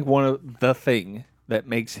 I think one of the thing that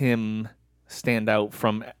makes him stand out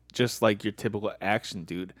from just like your typical action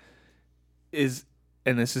dude is,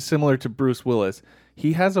 and this is similar to Bruce Willis,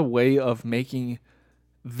 he has a way of making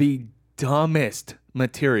the dumbest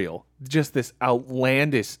material, just this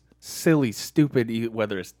outlandish, silly, stupid,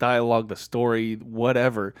 whether it's dialogue, the story,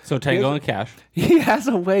 whatever. So Tango and Cash. He has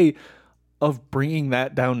a way of bringing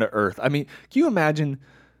that down to earth. I mean, can you imagine?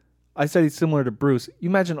 I said he's similar to Bruce. You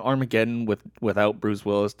imagine Armageddon without Bruce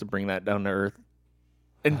Willis to bring that down to earth.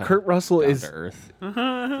 And Kurt Russell is to earth.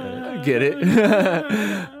 Get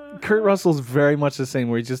it? Kurt Russell's very much the same,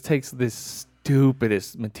 where he just takes this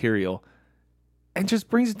stupidest material and just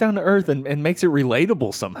brings it down to earth and makes it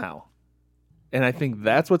relatable somehow. And I think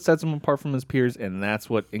that's what sets him apart from his peers, and that's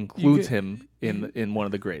what includes him in one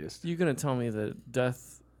of the greatest. You gonna tell me that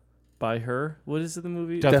Death by Her? What is it? The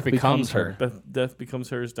movie? Death Becomes Her. Death Becomes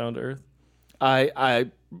Her is Down to Earth.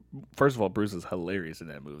 I first of all, Bruce is hilarious in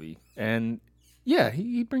that movie, and yeah,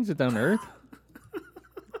 he brings it down to earth.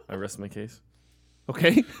 I rest my case.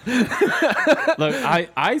 Okay. Look,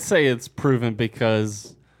 I say it's proven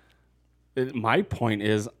because my point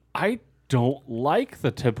is I don't like the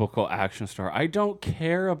typical action star. I don't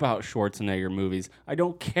care about Schwarzenegger movies. I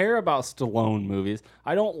don't care about Stallone movies.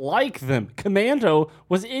 I don't like them. Commando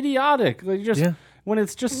was idiotic. They just when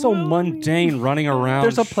it's just so mundane running around.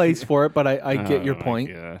 There's a place for it, but I get your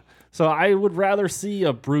point. So I would rather see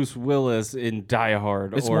a Bruce Willis in Die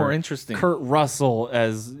Hard. It's or more interesting. Kurt Russell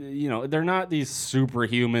as, they're not these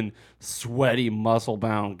superhuman, sweaty,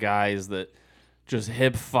 muscle-bound guys that just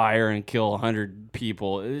hip fire and kill 100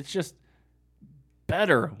 people. It's just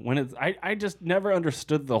better when it's. I just never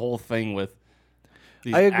understood the whole thing with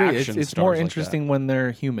these I agree. action It's stars more like interesting when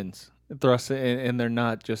they're humans, thrust and they're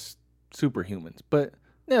not just superhumans. But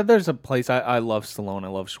yeah, there's a place. I love Stallone. I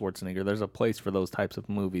love Schwarzenegger. There's a place for those types of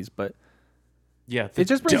movies, but yeah, it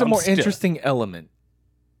just brings a more interesting element.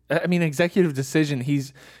 I mean, Executive Decision.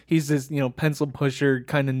 He's this pencil pusher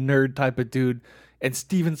kind of nerd type of dude, and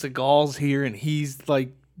Steven Seagal's here, and he's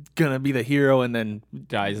like gonna be the hero, and then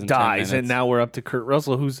dies, and now we're up to Kurt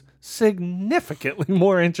Russell, who's significantly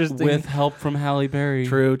more interesting with help from Halle Berry.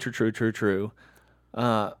 True.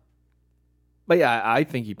 But yeah, I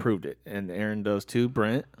think he proved it, and Aaron does too.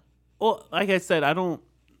 Brent. Well, like I said,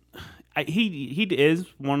 he is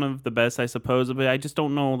one of the best, I suppose, but I just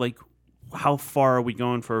don't know like how far are we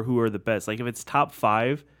going for who are the best. Like if it's top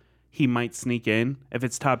 5, he might sneak in. If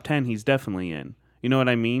it's top 10, he's definitely in. You know what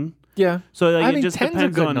I mean? Yeah. So like, I it think just 10's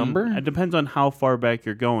depends a good on number. It depends on how far back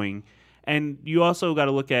you're going. And you also got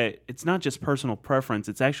to look at, it's not just personal preference.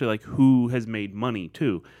 It's actually like who has made money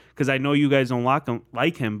too. Because I know you guys don't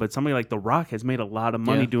like him, but somebody like The Rock has made a lot of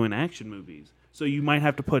money doing action movies. So you might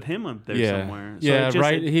have to put him up there somewhere. So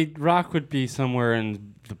right. Rock would be somewhere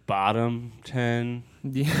in the bottom 10.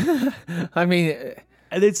 Yeah. I mean,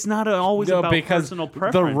 and it's not always about personal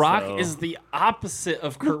preference. The Rock is the opposite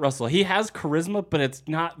of Kurt Russell. He has charisma, but it's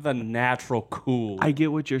not the natural cool. I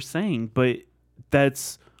get what you're saying, but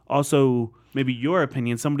that's also maybe your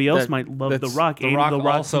opinion. Somebody else might love The Rock. The Rock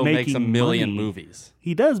also makes a million movies.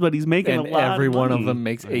 He does, but he's making a lot every of money. one of them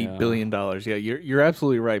makes $8 billion. Yeah, you're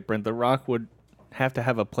absolutely right, Brent. The Rock would have to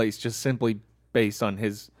have a place just simply based on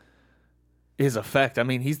his effect. I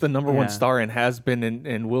mean, he's the number one star and has been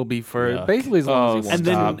and will be for basically as long as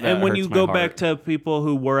he wants. And when you go back to people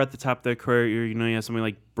who were at the top of their career, you have somebody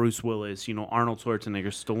like Bruce Willis, Arnold Schwarzenegger,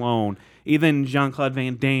 Stallone, even Jean-Claude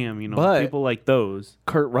Van Damme, people like those.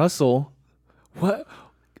 Kurt Russell, what?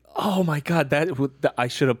 Oh my God! I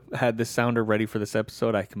should have had this sounder ready for this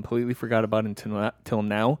episode. I completely forgot about it until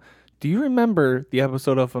now. Do you remember the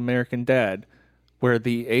episode of American Dad where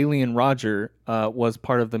the alien Roger was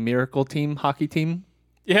part of the Miracle Team hockey team.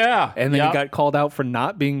 Yeah. And then he got called out for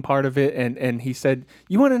not being part of it. And he said,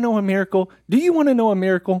 "You want to know a miracle? Do you want to know a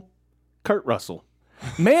miracle? Kurt Russell.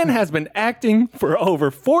 Man has been acting for over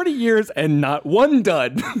 40 years and not one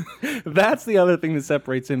dud." That's the other thing that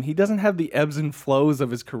separates him. He doesn't have the ebbs and flows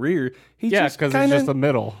of his career. He's Yeah, just because kinda, it's just the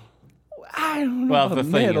middle. I don't know. Well, about the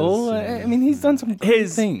thing middle. is, I mean, he's done some great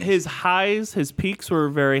things. His highs, his peaks were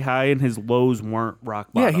very high, and his lows weren't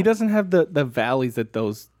rock bottom. Yeah, he doesn't have the valleys that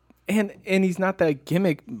those, and he's not that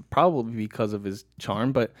gimmick probably because of his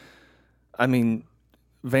charm. But I mean,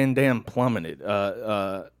 Van Damme plummeted.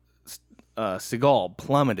 Seagal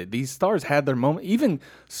plummeted. These stars had their moment. Even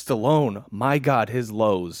Stallone, my God, his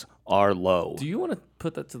lows are low. Do you want to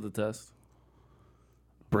put that to the test?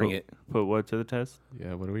 Bring it. Put what to the test?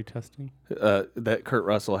 Yeah, what are we testing? That Kurt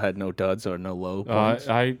Russell had no duds or no low points.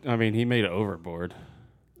 I mean, he made it overboard.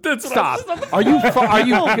 Stop. Are you? Are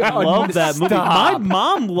you? Love that movie. My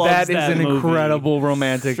mom loves That is an movie. incredible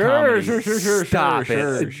romantic comedy. Sure. Stop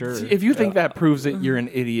it. If you think that proves it, you're an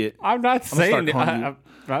idiot. I'm not saying start calling you-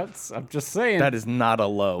 I'm just saying. That is not a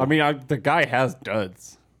low. I mean, the guy has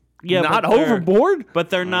duds. Yeah, not but they're- overboard. But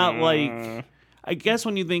they're not like. I guess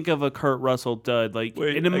when you think of a Kurt Russell dud, like,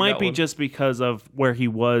 and it might be just because of where he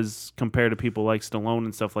was compared to people like Stallone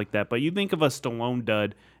and stuff like that. But you think of a Stallone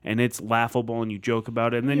dud, and it's laughable, and you joke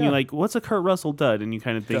about it, and then you're like, "What's a Kurt Russell dud?" And you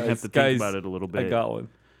kind of have to think about it a little bit. I got one.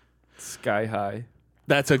 Sky High.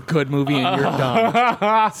 That's a good movie, and you're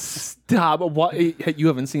dumb. Stop. What? You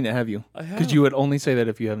haven't seen it, have you? Because you would only say that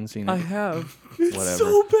if you haven't seen it. I have. Whatever.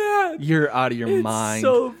 So bad. You're out of your mind.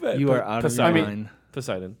 So bad. You are out of your mind.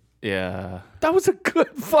 Poseidon. Yeah. That was a good,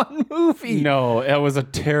 fun movie. No, it was a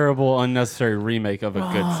terrible, unnecessary remake of a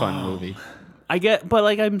good, fun movie. I get, but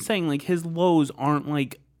like I'm saying, like his lows aren't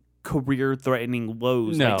like career-threatening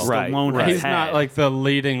lows. No, like Stallone has He's had. not like the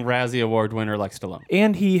leading Razzie Award winner like Stallone.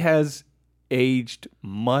 And he has aged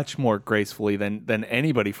much more gracefully than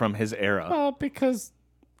anybody from his era. Well, because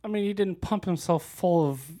I mean, he didn't pump himself full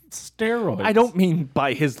of steroids. I don't mean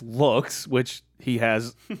by his looks, which he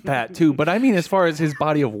has that too, but I mean as far as his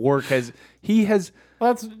body of work he has.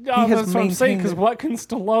 That's what I'm saying. Because what can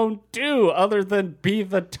Stallone do other than be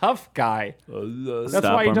the tough guy? That's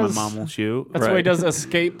Stop why he or does. my mom will shoot. That's why he does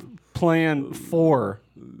Escape Plan 4.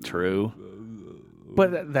 True.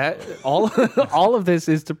 But that all of this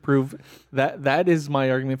is to prove that is my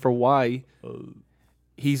argument for why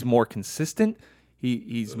he's more consistent.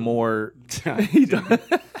 He's more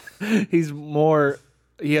he's more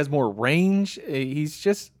he has more range. He's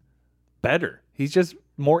just better. He's just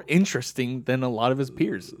more interesting than a lot of his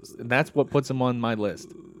peers. And that's what puts him on my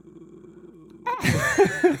list.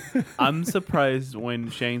 I'm surprised when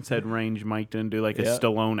Shane said range, Mike didn't do like a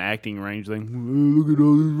Stallone acting range thing. Look at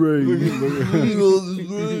all this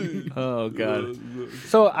range. Oh God.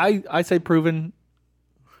 So I say proven,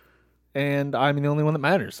 and I'm the only one that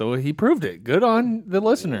matters. So he proved it. Good on the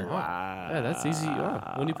listener. Yeah, that's easy.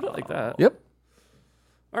 Yeah, when you put it like that. Yep.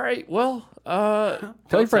 All right. Well,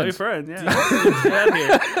 Tell your friends. Yeah.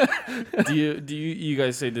 do you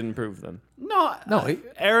guys say didn't prove then? No,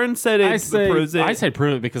 Aaron said it proves it. I say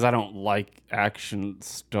prove it because I don't like action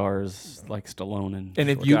stars like Stallone and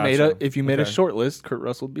if you made a short list, Kurt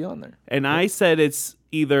Russell would be on there. And I said it's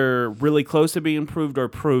either really close to being proved or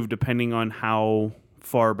proved, depending on how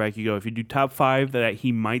far back you go. If you do top 5 that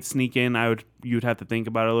he might sneak in, you'd have to think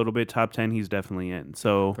about it a little bit. Top 10, he's definitely in.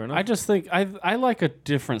 So I just think I like a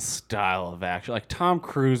different style of action. Like Tom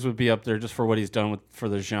Cruise would be up there just for what he's done for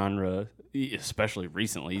the genre, especially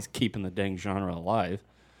recently. He's keeping the dang genre alive.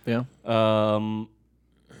 Yeah.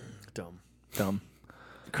 Dumb.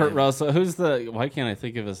 Kurt Russell. Why can't I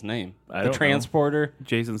think of his name? I The don't transporter.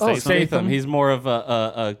 Jason Oh, Statham. Statham. He's more of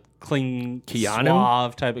a clean, Keanu?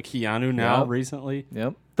 suave type of Keanu now. Yep. Recently,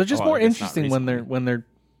 Yep. They're just Oh, more I guess not interesting when they're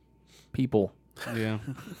people. yeah.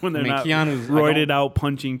 When they're I mean, not Keanu's roided out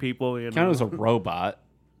punching people. You know? Keanu's a robot.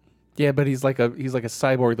 Yeah, but he's like a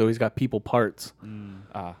cyborg though. He's got people parts.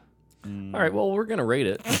 All right. Well, we're gonna rate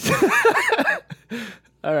it.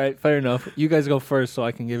 All right, fair enough. You guys go first, so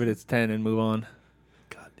I can give it its 10 and move on.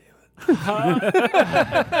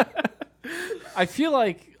 I feel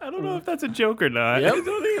like I don't know if that's a joke or not.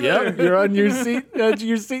 Yep, you're on your seat. That's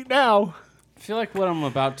your seat now. I feel like what I'm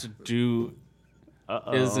about to do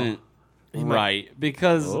isn't right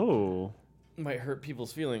because Might hurt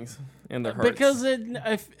people's feelings and their hearts. because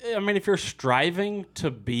if you're striving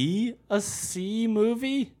to be a C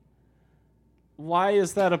movie, why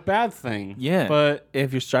is that a bad thing? Yeah, but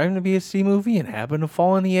if you're striving to be a C movie and happen to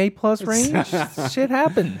fall in the A+ range, shit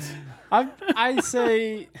happens. I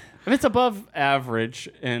say If it's above average,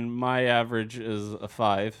 and my average is a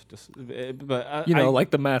 5, but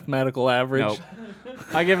like the mathematical average. Nope.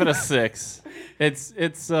 I give it a 6.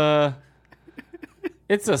 It's a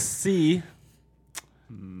C.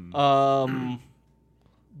 But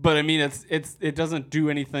I mean, it doesn't do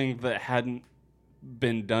anything that hadn't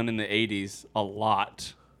been done in the 80s a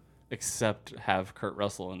lot, except have Kurt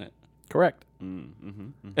Russell in it. Correct.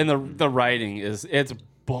 And the writing it's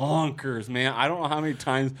bonkers, man. I don't know how many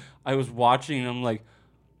times I was watching and I'm like,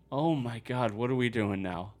 oh my God, what are we doing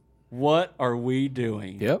now? What are we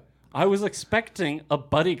doing? Yep. I was expecting a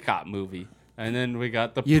buddy cop movie. And then we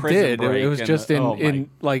got the You prison did. break. It was just in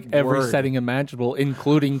like every word. setting imaginable,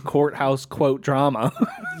 including courthouse quote drama.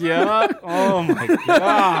 Yeah. Oh my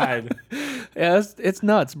God. Yeah, it's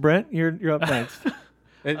nuts. Brent, you're up next.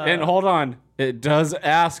 And hold on, it does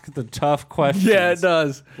ask the tough questions. Yeah, it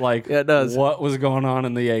does. Like, Yeah, it does. What was going on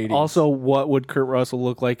in the 80s? Also, what would Kurt Russell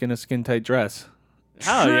look like in a skin tight dress?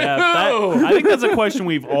 Oh yeah, I think that's a question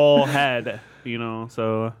we've all had.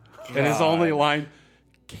 So and his only line,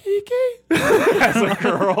 Kiki, as a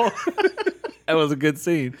girl. That was a good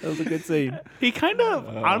scene. he kind of,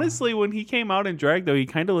 honestly, when he came out in drag, though, he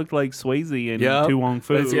kind of looked like Swayze in Yep. Tu Wong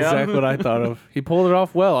Fu. That's exactly what I thought of. He pulled it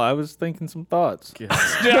off well. I was thinking some thoughts. Stop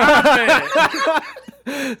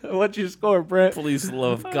it. What's your score, Brent? Please,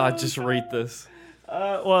 love God, just rate this.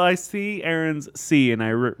 Well, I see Aaron's C, and I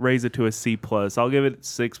raise it to a C+. I'll give it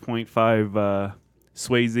 6.5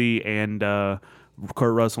 Swayze and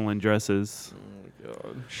Kurt Russell in dresses.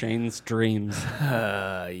 Shane's dreams.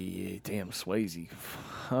 Yeah, damn Swayze.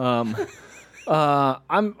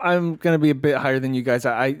 I'm gonna be a bit higher than you guys.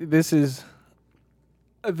 This is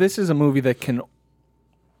a movie that can.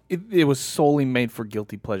 It was solely made for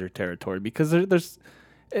guilty pleasure territory because there's,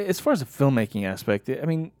 as far as the filmmaking aspect, I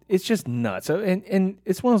mean, it's just nuts. And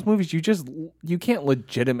it's one of those movies you can't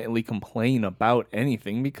legitimately complain about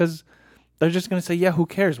anything because they're just gonna say, yeah, who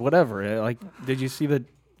cares, whatever. Like, did you see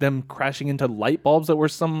them crashing into light bulbs that were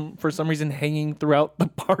for some reason hanging throughout the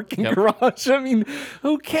parking garage? I mean,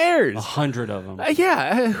 who cares? 100 of them.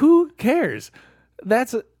 Who cares?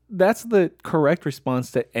 That's the correct response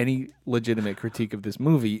to any legitimate critique of this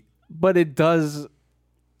movie. But it does,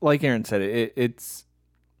 like Aaron said, it's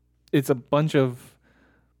a bunch of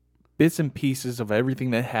bits and pieces of everything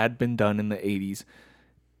that had been done in the 80s.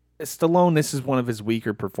 Stallone, this is one of his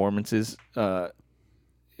weaker performances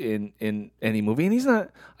in any movie, and he's not.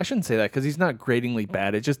 I shouldn't say that because he's not gratingly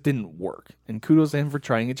bad. It just didn't work, and kudos to him for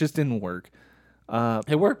trying. It just didn't work.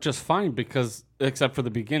 It worked just fine except for the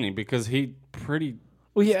beginning, because he pretty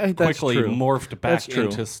that's quickly true. morphed back That's true.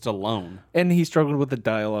 into Stallone. And he struggled with the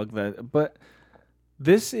dialogue but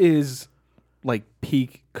this is like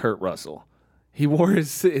peak Kurt Russell. He wore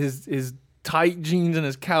his tight jeans and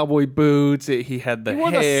his cowboy boots. He had the He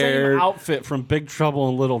wore hair. the same outfit from Big Trouble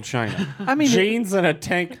in Little China. I mean, jeans and a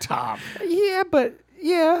tank top. Yeah, but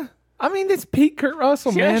yeah. I mean, it's peak Kurt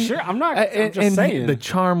Russell, Yeah, man. sure. I'm just saying. The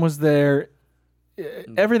charm was there.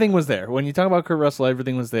 Everything was there. When you talk about Kurt Russell,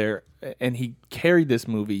 everything was there, and he carried this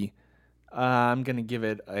movie. I'm gonna give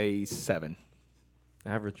it a 7.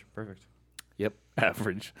 Average. Perfect. Yep,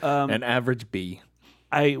 average. An average B.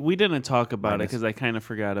 We didn't talk about it because I kind of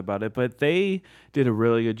forgot about it, but they did a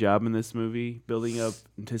really good job in this movie building up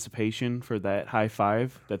anticipation for that high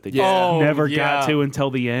five that they just never got to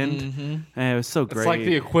until the end. Mm-hmm. And it was so great. It's like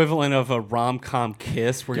the equivalent of a rom-com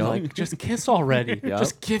kiss where you're like, just kiss already. Yep.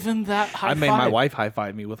 Just give him that high five. I made my wife high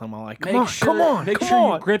five me with him. I'm like, come Make on, sure come on.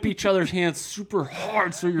 you grip each other's hands super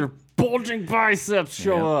hard so your bulging biceps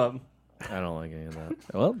show up. I don't like any of that.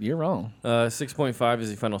 Well, you're wrong. 6.5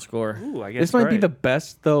 is the final score. Ooh, I guess This might be the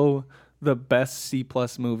best, though. The best C+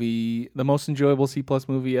 movie, the most enjoyable C+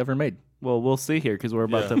 movie ever made. Well, we'll see here because we're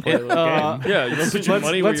about to play a game. Yeah, you put your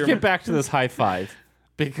money where Let's your get back to this high five,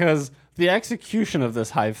 because the execution of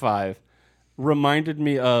this high five reminded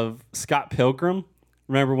me of Scott Pilgrim.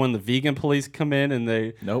 Remember when the vegan police come in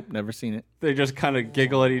and Nope, never seen it. they just kind of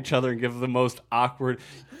giggle at each other and give the most awkward,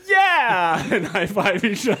 yeah, and high five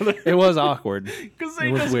each other. It was awkward. Because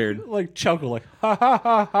It was weird. like chuckle, like ha ha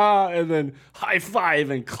ha ha, and then high five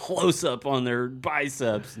and close up on their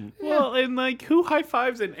biceps. And, Well, and like who high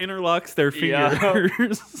fives and interlocks their Yeah.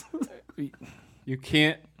 fingers? you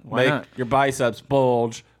can't Why make not? your biceps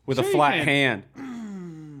bulge with a Sure you flat can. hand.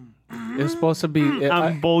 It was supposed to be.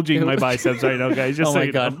 I'm bulging my biceps right now, guys. Just Oh so my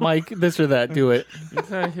you god, know. Mike, this or that, do it.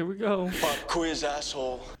 Okay, here we go. Quiz,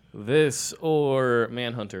 asshole. This or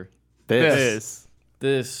Manhunter. This.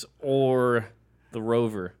 This or The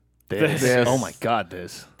Rover. This. This. Oh my god,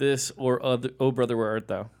 this. This or Oh Brother, Where Art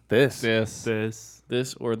Thou? This. This.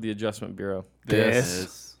 This or The Adjustment Bureau.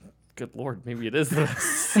 This. Good Lord, maybe it is the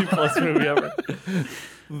C+ movie ever.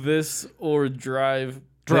 This or Drive.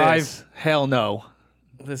 This. Hell no.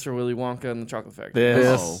 This or Willy Wonka and the Chocolate Factory.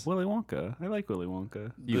 This. Willy Wonka. I like Willy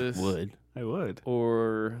Wonka. This I would.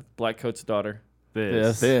 or Blackcoat's Daughter.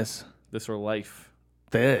 This. This or Life.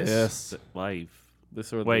 This. Life.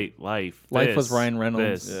 This or Life. Life This. was Ryan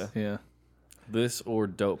Reynolds. This. Yeah. This or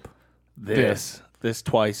Dope. This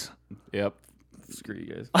twice. Yep. Screw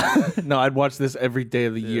you guys. No, I'd watch this every day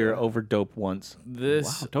of the year over Dope once.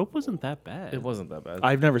 This. Wow, Dope wasn't that bad. It wasn't that bad.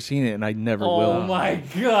 I've never seen it, and I never will. Oh my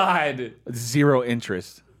God. Zero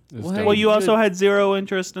interest. Well, you also had zero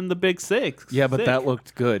interest in the Big Six. Yeah, but that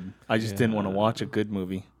looked good. I just didn't want to watch a good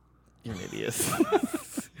movie. You're an idiot.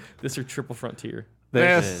 This or Triple Frontier.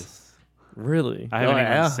 This. Really? I haven't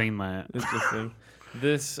yeah. even seen that. Interesting.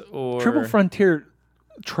 This or Triple Frontier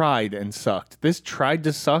tried and sucked. This tried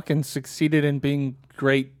to suck and succeeded in being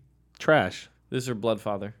great trash. This or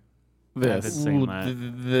Bloodfather. I haven't seen that.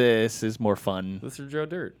 This is more fun. This or Joe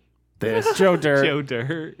Dirt. This. Joe Dirt. Joe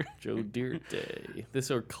Dirt. Joe Dirt Day.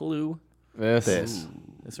 This or Clue. This.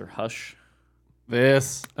 This or Hush.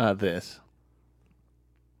 This.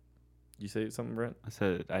 You say something, Brent? I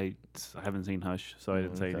said I haven't seen Hush, so I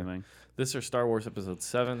didn't say anything. This or Star Wars Episode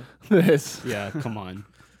 7. This. Yeah, come on.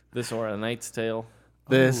 This or A Knight's Tale.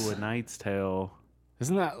 This. Ooh, A Knight's Tale.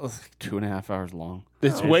 Isn't that like 2.5 hours long?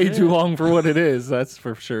 It's way too long for what it is. That's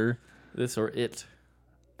for sure. This or It.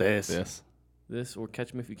 This. This or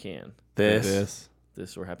Catch Me If You Can. This.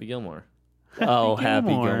 This or Happy Gilmore. Oh, Happy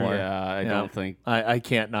Gilmore. Yeah, I don't think. I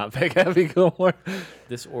can't not pick Happy Gilmore.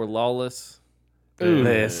 This or Lawless.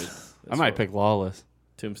 This. I might pick Lawless.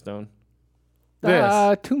 Tombstone.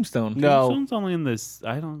 Tombstone. No. Tombstone's only in this.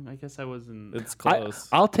 I guess I wasn't. It's close.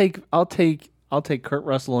 I'll take Kurt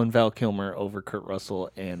Russell and Val Kilmer over Kurt Russell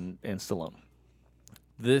and Stallone.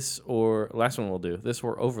 This or last one we'll do. This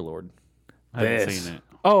or Overlord. I haven't seen it.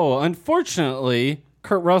 Oh, unfortunately,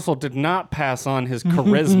 Kurt Russell did not pass on his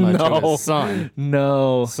charisma to his son.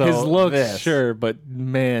 No, So his looks, this. sure, but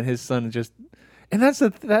man, his son just, and that's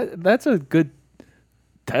a good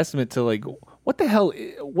testament to like what the hell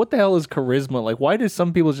is charisma? Like, why do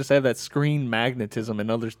some people just have that screen magnetism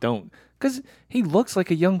and others don't? Because he looks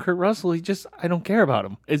like a young Kurt Russell. I don't care about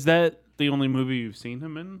him. Is that the only movie you've seen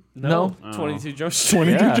him in? No. 22 Jump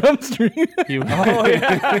Street. 22 Jump Street. Oh,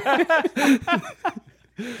 yeah.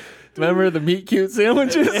 Remember the meat cute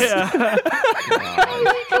sandwiches? Yeah.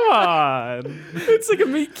 Come on. It's like a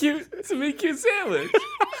meat cute sandwich.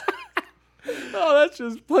 Oh, that's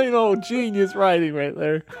just plain old genius writing right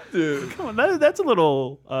there. Dude. Come on. That's a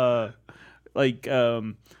little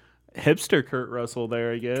hipster Kurt Russell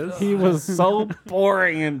there, I guess. He was so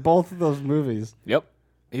boring in both of those movies. Yep.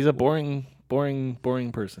 He's a boring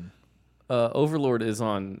person. Overlord is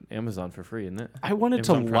on Amazon for free, isn't it? I wanted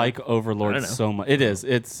to Amazon Prime. like Overlord so much. It is.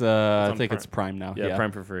 It's. I think Prime. it's Prime now. Yeah,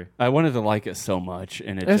 Prime for free. I wanted to like it so much,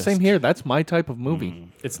 and it Yeah, just, same here. That's my type of movie.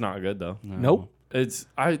 It's not good though. Nope. It's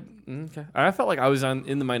I felt like I was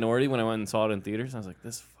in the minority when I went and saw it in theaters. I was like,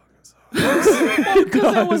 this fucking sucks.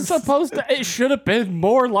 Because it was supposed to. It should have been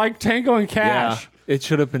more like Tango and Cash. Yeah. It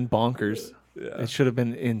should have been bonkers. Yeah. It should have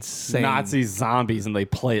been insane. Nazi zombies, and they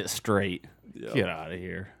play it straight. Get out of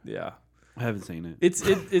here. Yeah. I haven't seen it.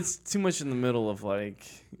 It's too much in the middle of like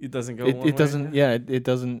it doesn't go. It doesn't. Yeah. It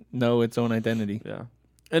doesn't know its own identity. Yeah.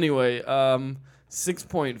 Anyway,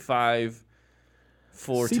 6.5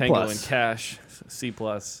 for C+. Tango and Cash. C+.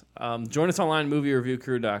 Join us online,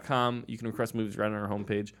 moviereviewcrew.com. You can request movies right on our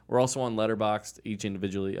homepage. We're also on Letterboxd, each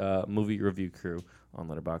individually. Movie Review Crew on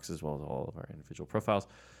Letterboxd, as well as all of our individual profiles.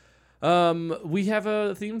 We have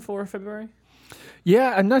a theme for February.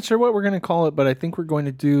 Yeah, I'm not sure what we're going to call it, but I think we're going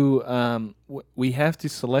to do. We have to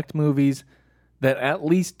select movies that at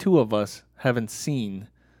least two of us haven't seen.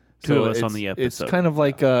 Two of us on the episode. It's kind of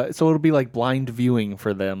like so it'll be like blind viewing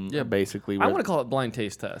for them. Yeah, basically. I want to call it blind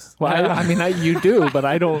taste test. Well, I mean, you do, but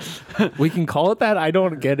I don't. We can call it that. I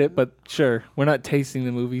don't get it, but sure, we're not tasting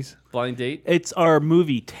the movies. Blind date. It's our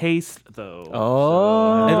movie taste, though.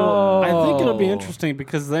 Oh, I think it'll be interesting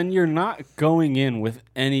because then you're not going in with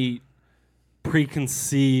any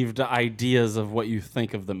preconceived ideas of what you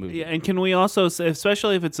think of the movie. Yeah, and can we also,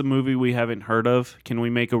 especially if it's a movie we haven't heard of, can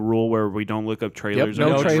we make a rule where we don't look up trailers? Yep,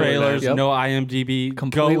 No trailers, Yep. no IMDb.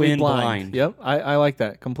 completely Go in blind. Yep, I like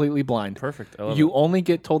that. Completely blind. Perfect. I love You it. only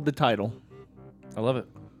get told the title. I love it.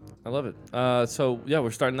 I love it. So yeah,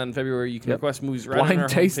 we're starting that in February. You can request movies right on our Blind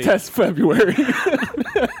taste homepage. test February.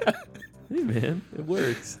 Hey man, it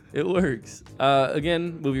works. It works.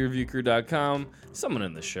 Again, moviereviewcrew.com. Someone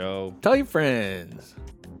in the show. Tell your friends.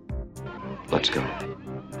 Let's go.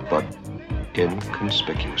 But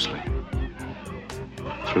inconspicuously.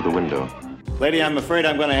 through the window. Lady, I'm afraid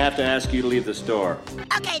I'm going to have to ask you to leave the store.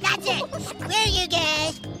 Okay, that's it. Screw you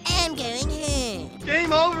guys. I'm going home.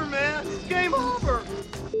 Game over, man. Game over.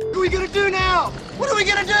 What are we gonna do now? What are we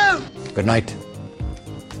gonna do? Good night,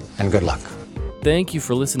 and good luck. Thank you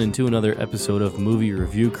for listening to another episode of Movie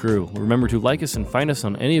Review Crew. Remember to like us and find us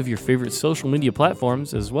on any of your favorite social media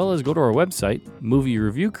platforms, as well as go to our website,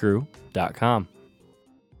 moviereviewcrew.com.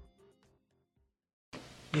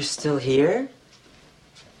 You're still here?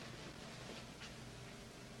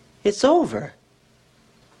 It's over.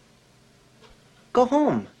 Go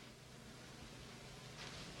home.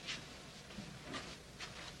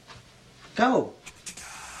 Go.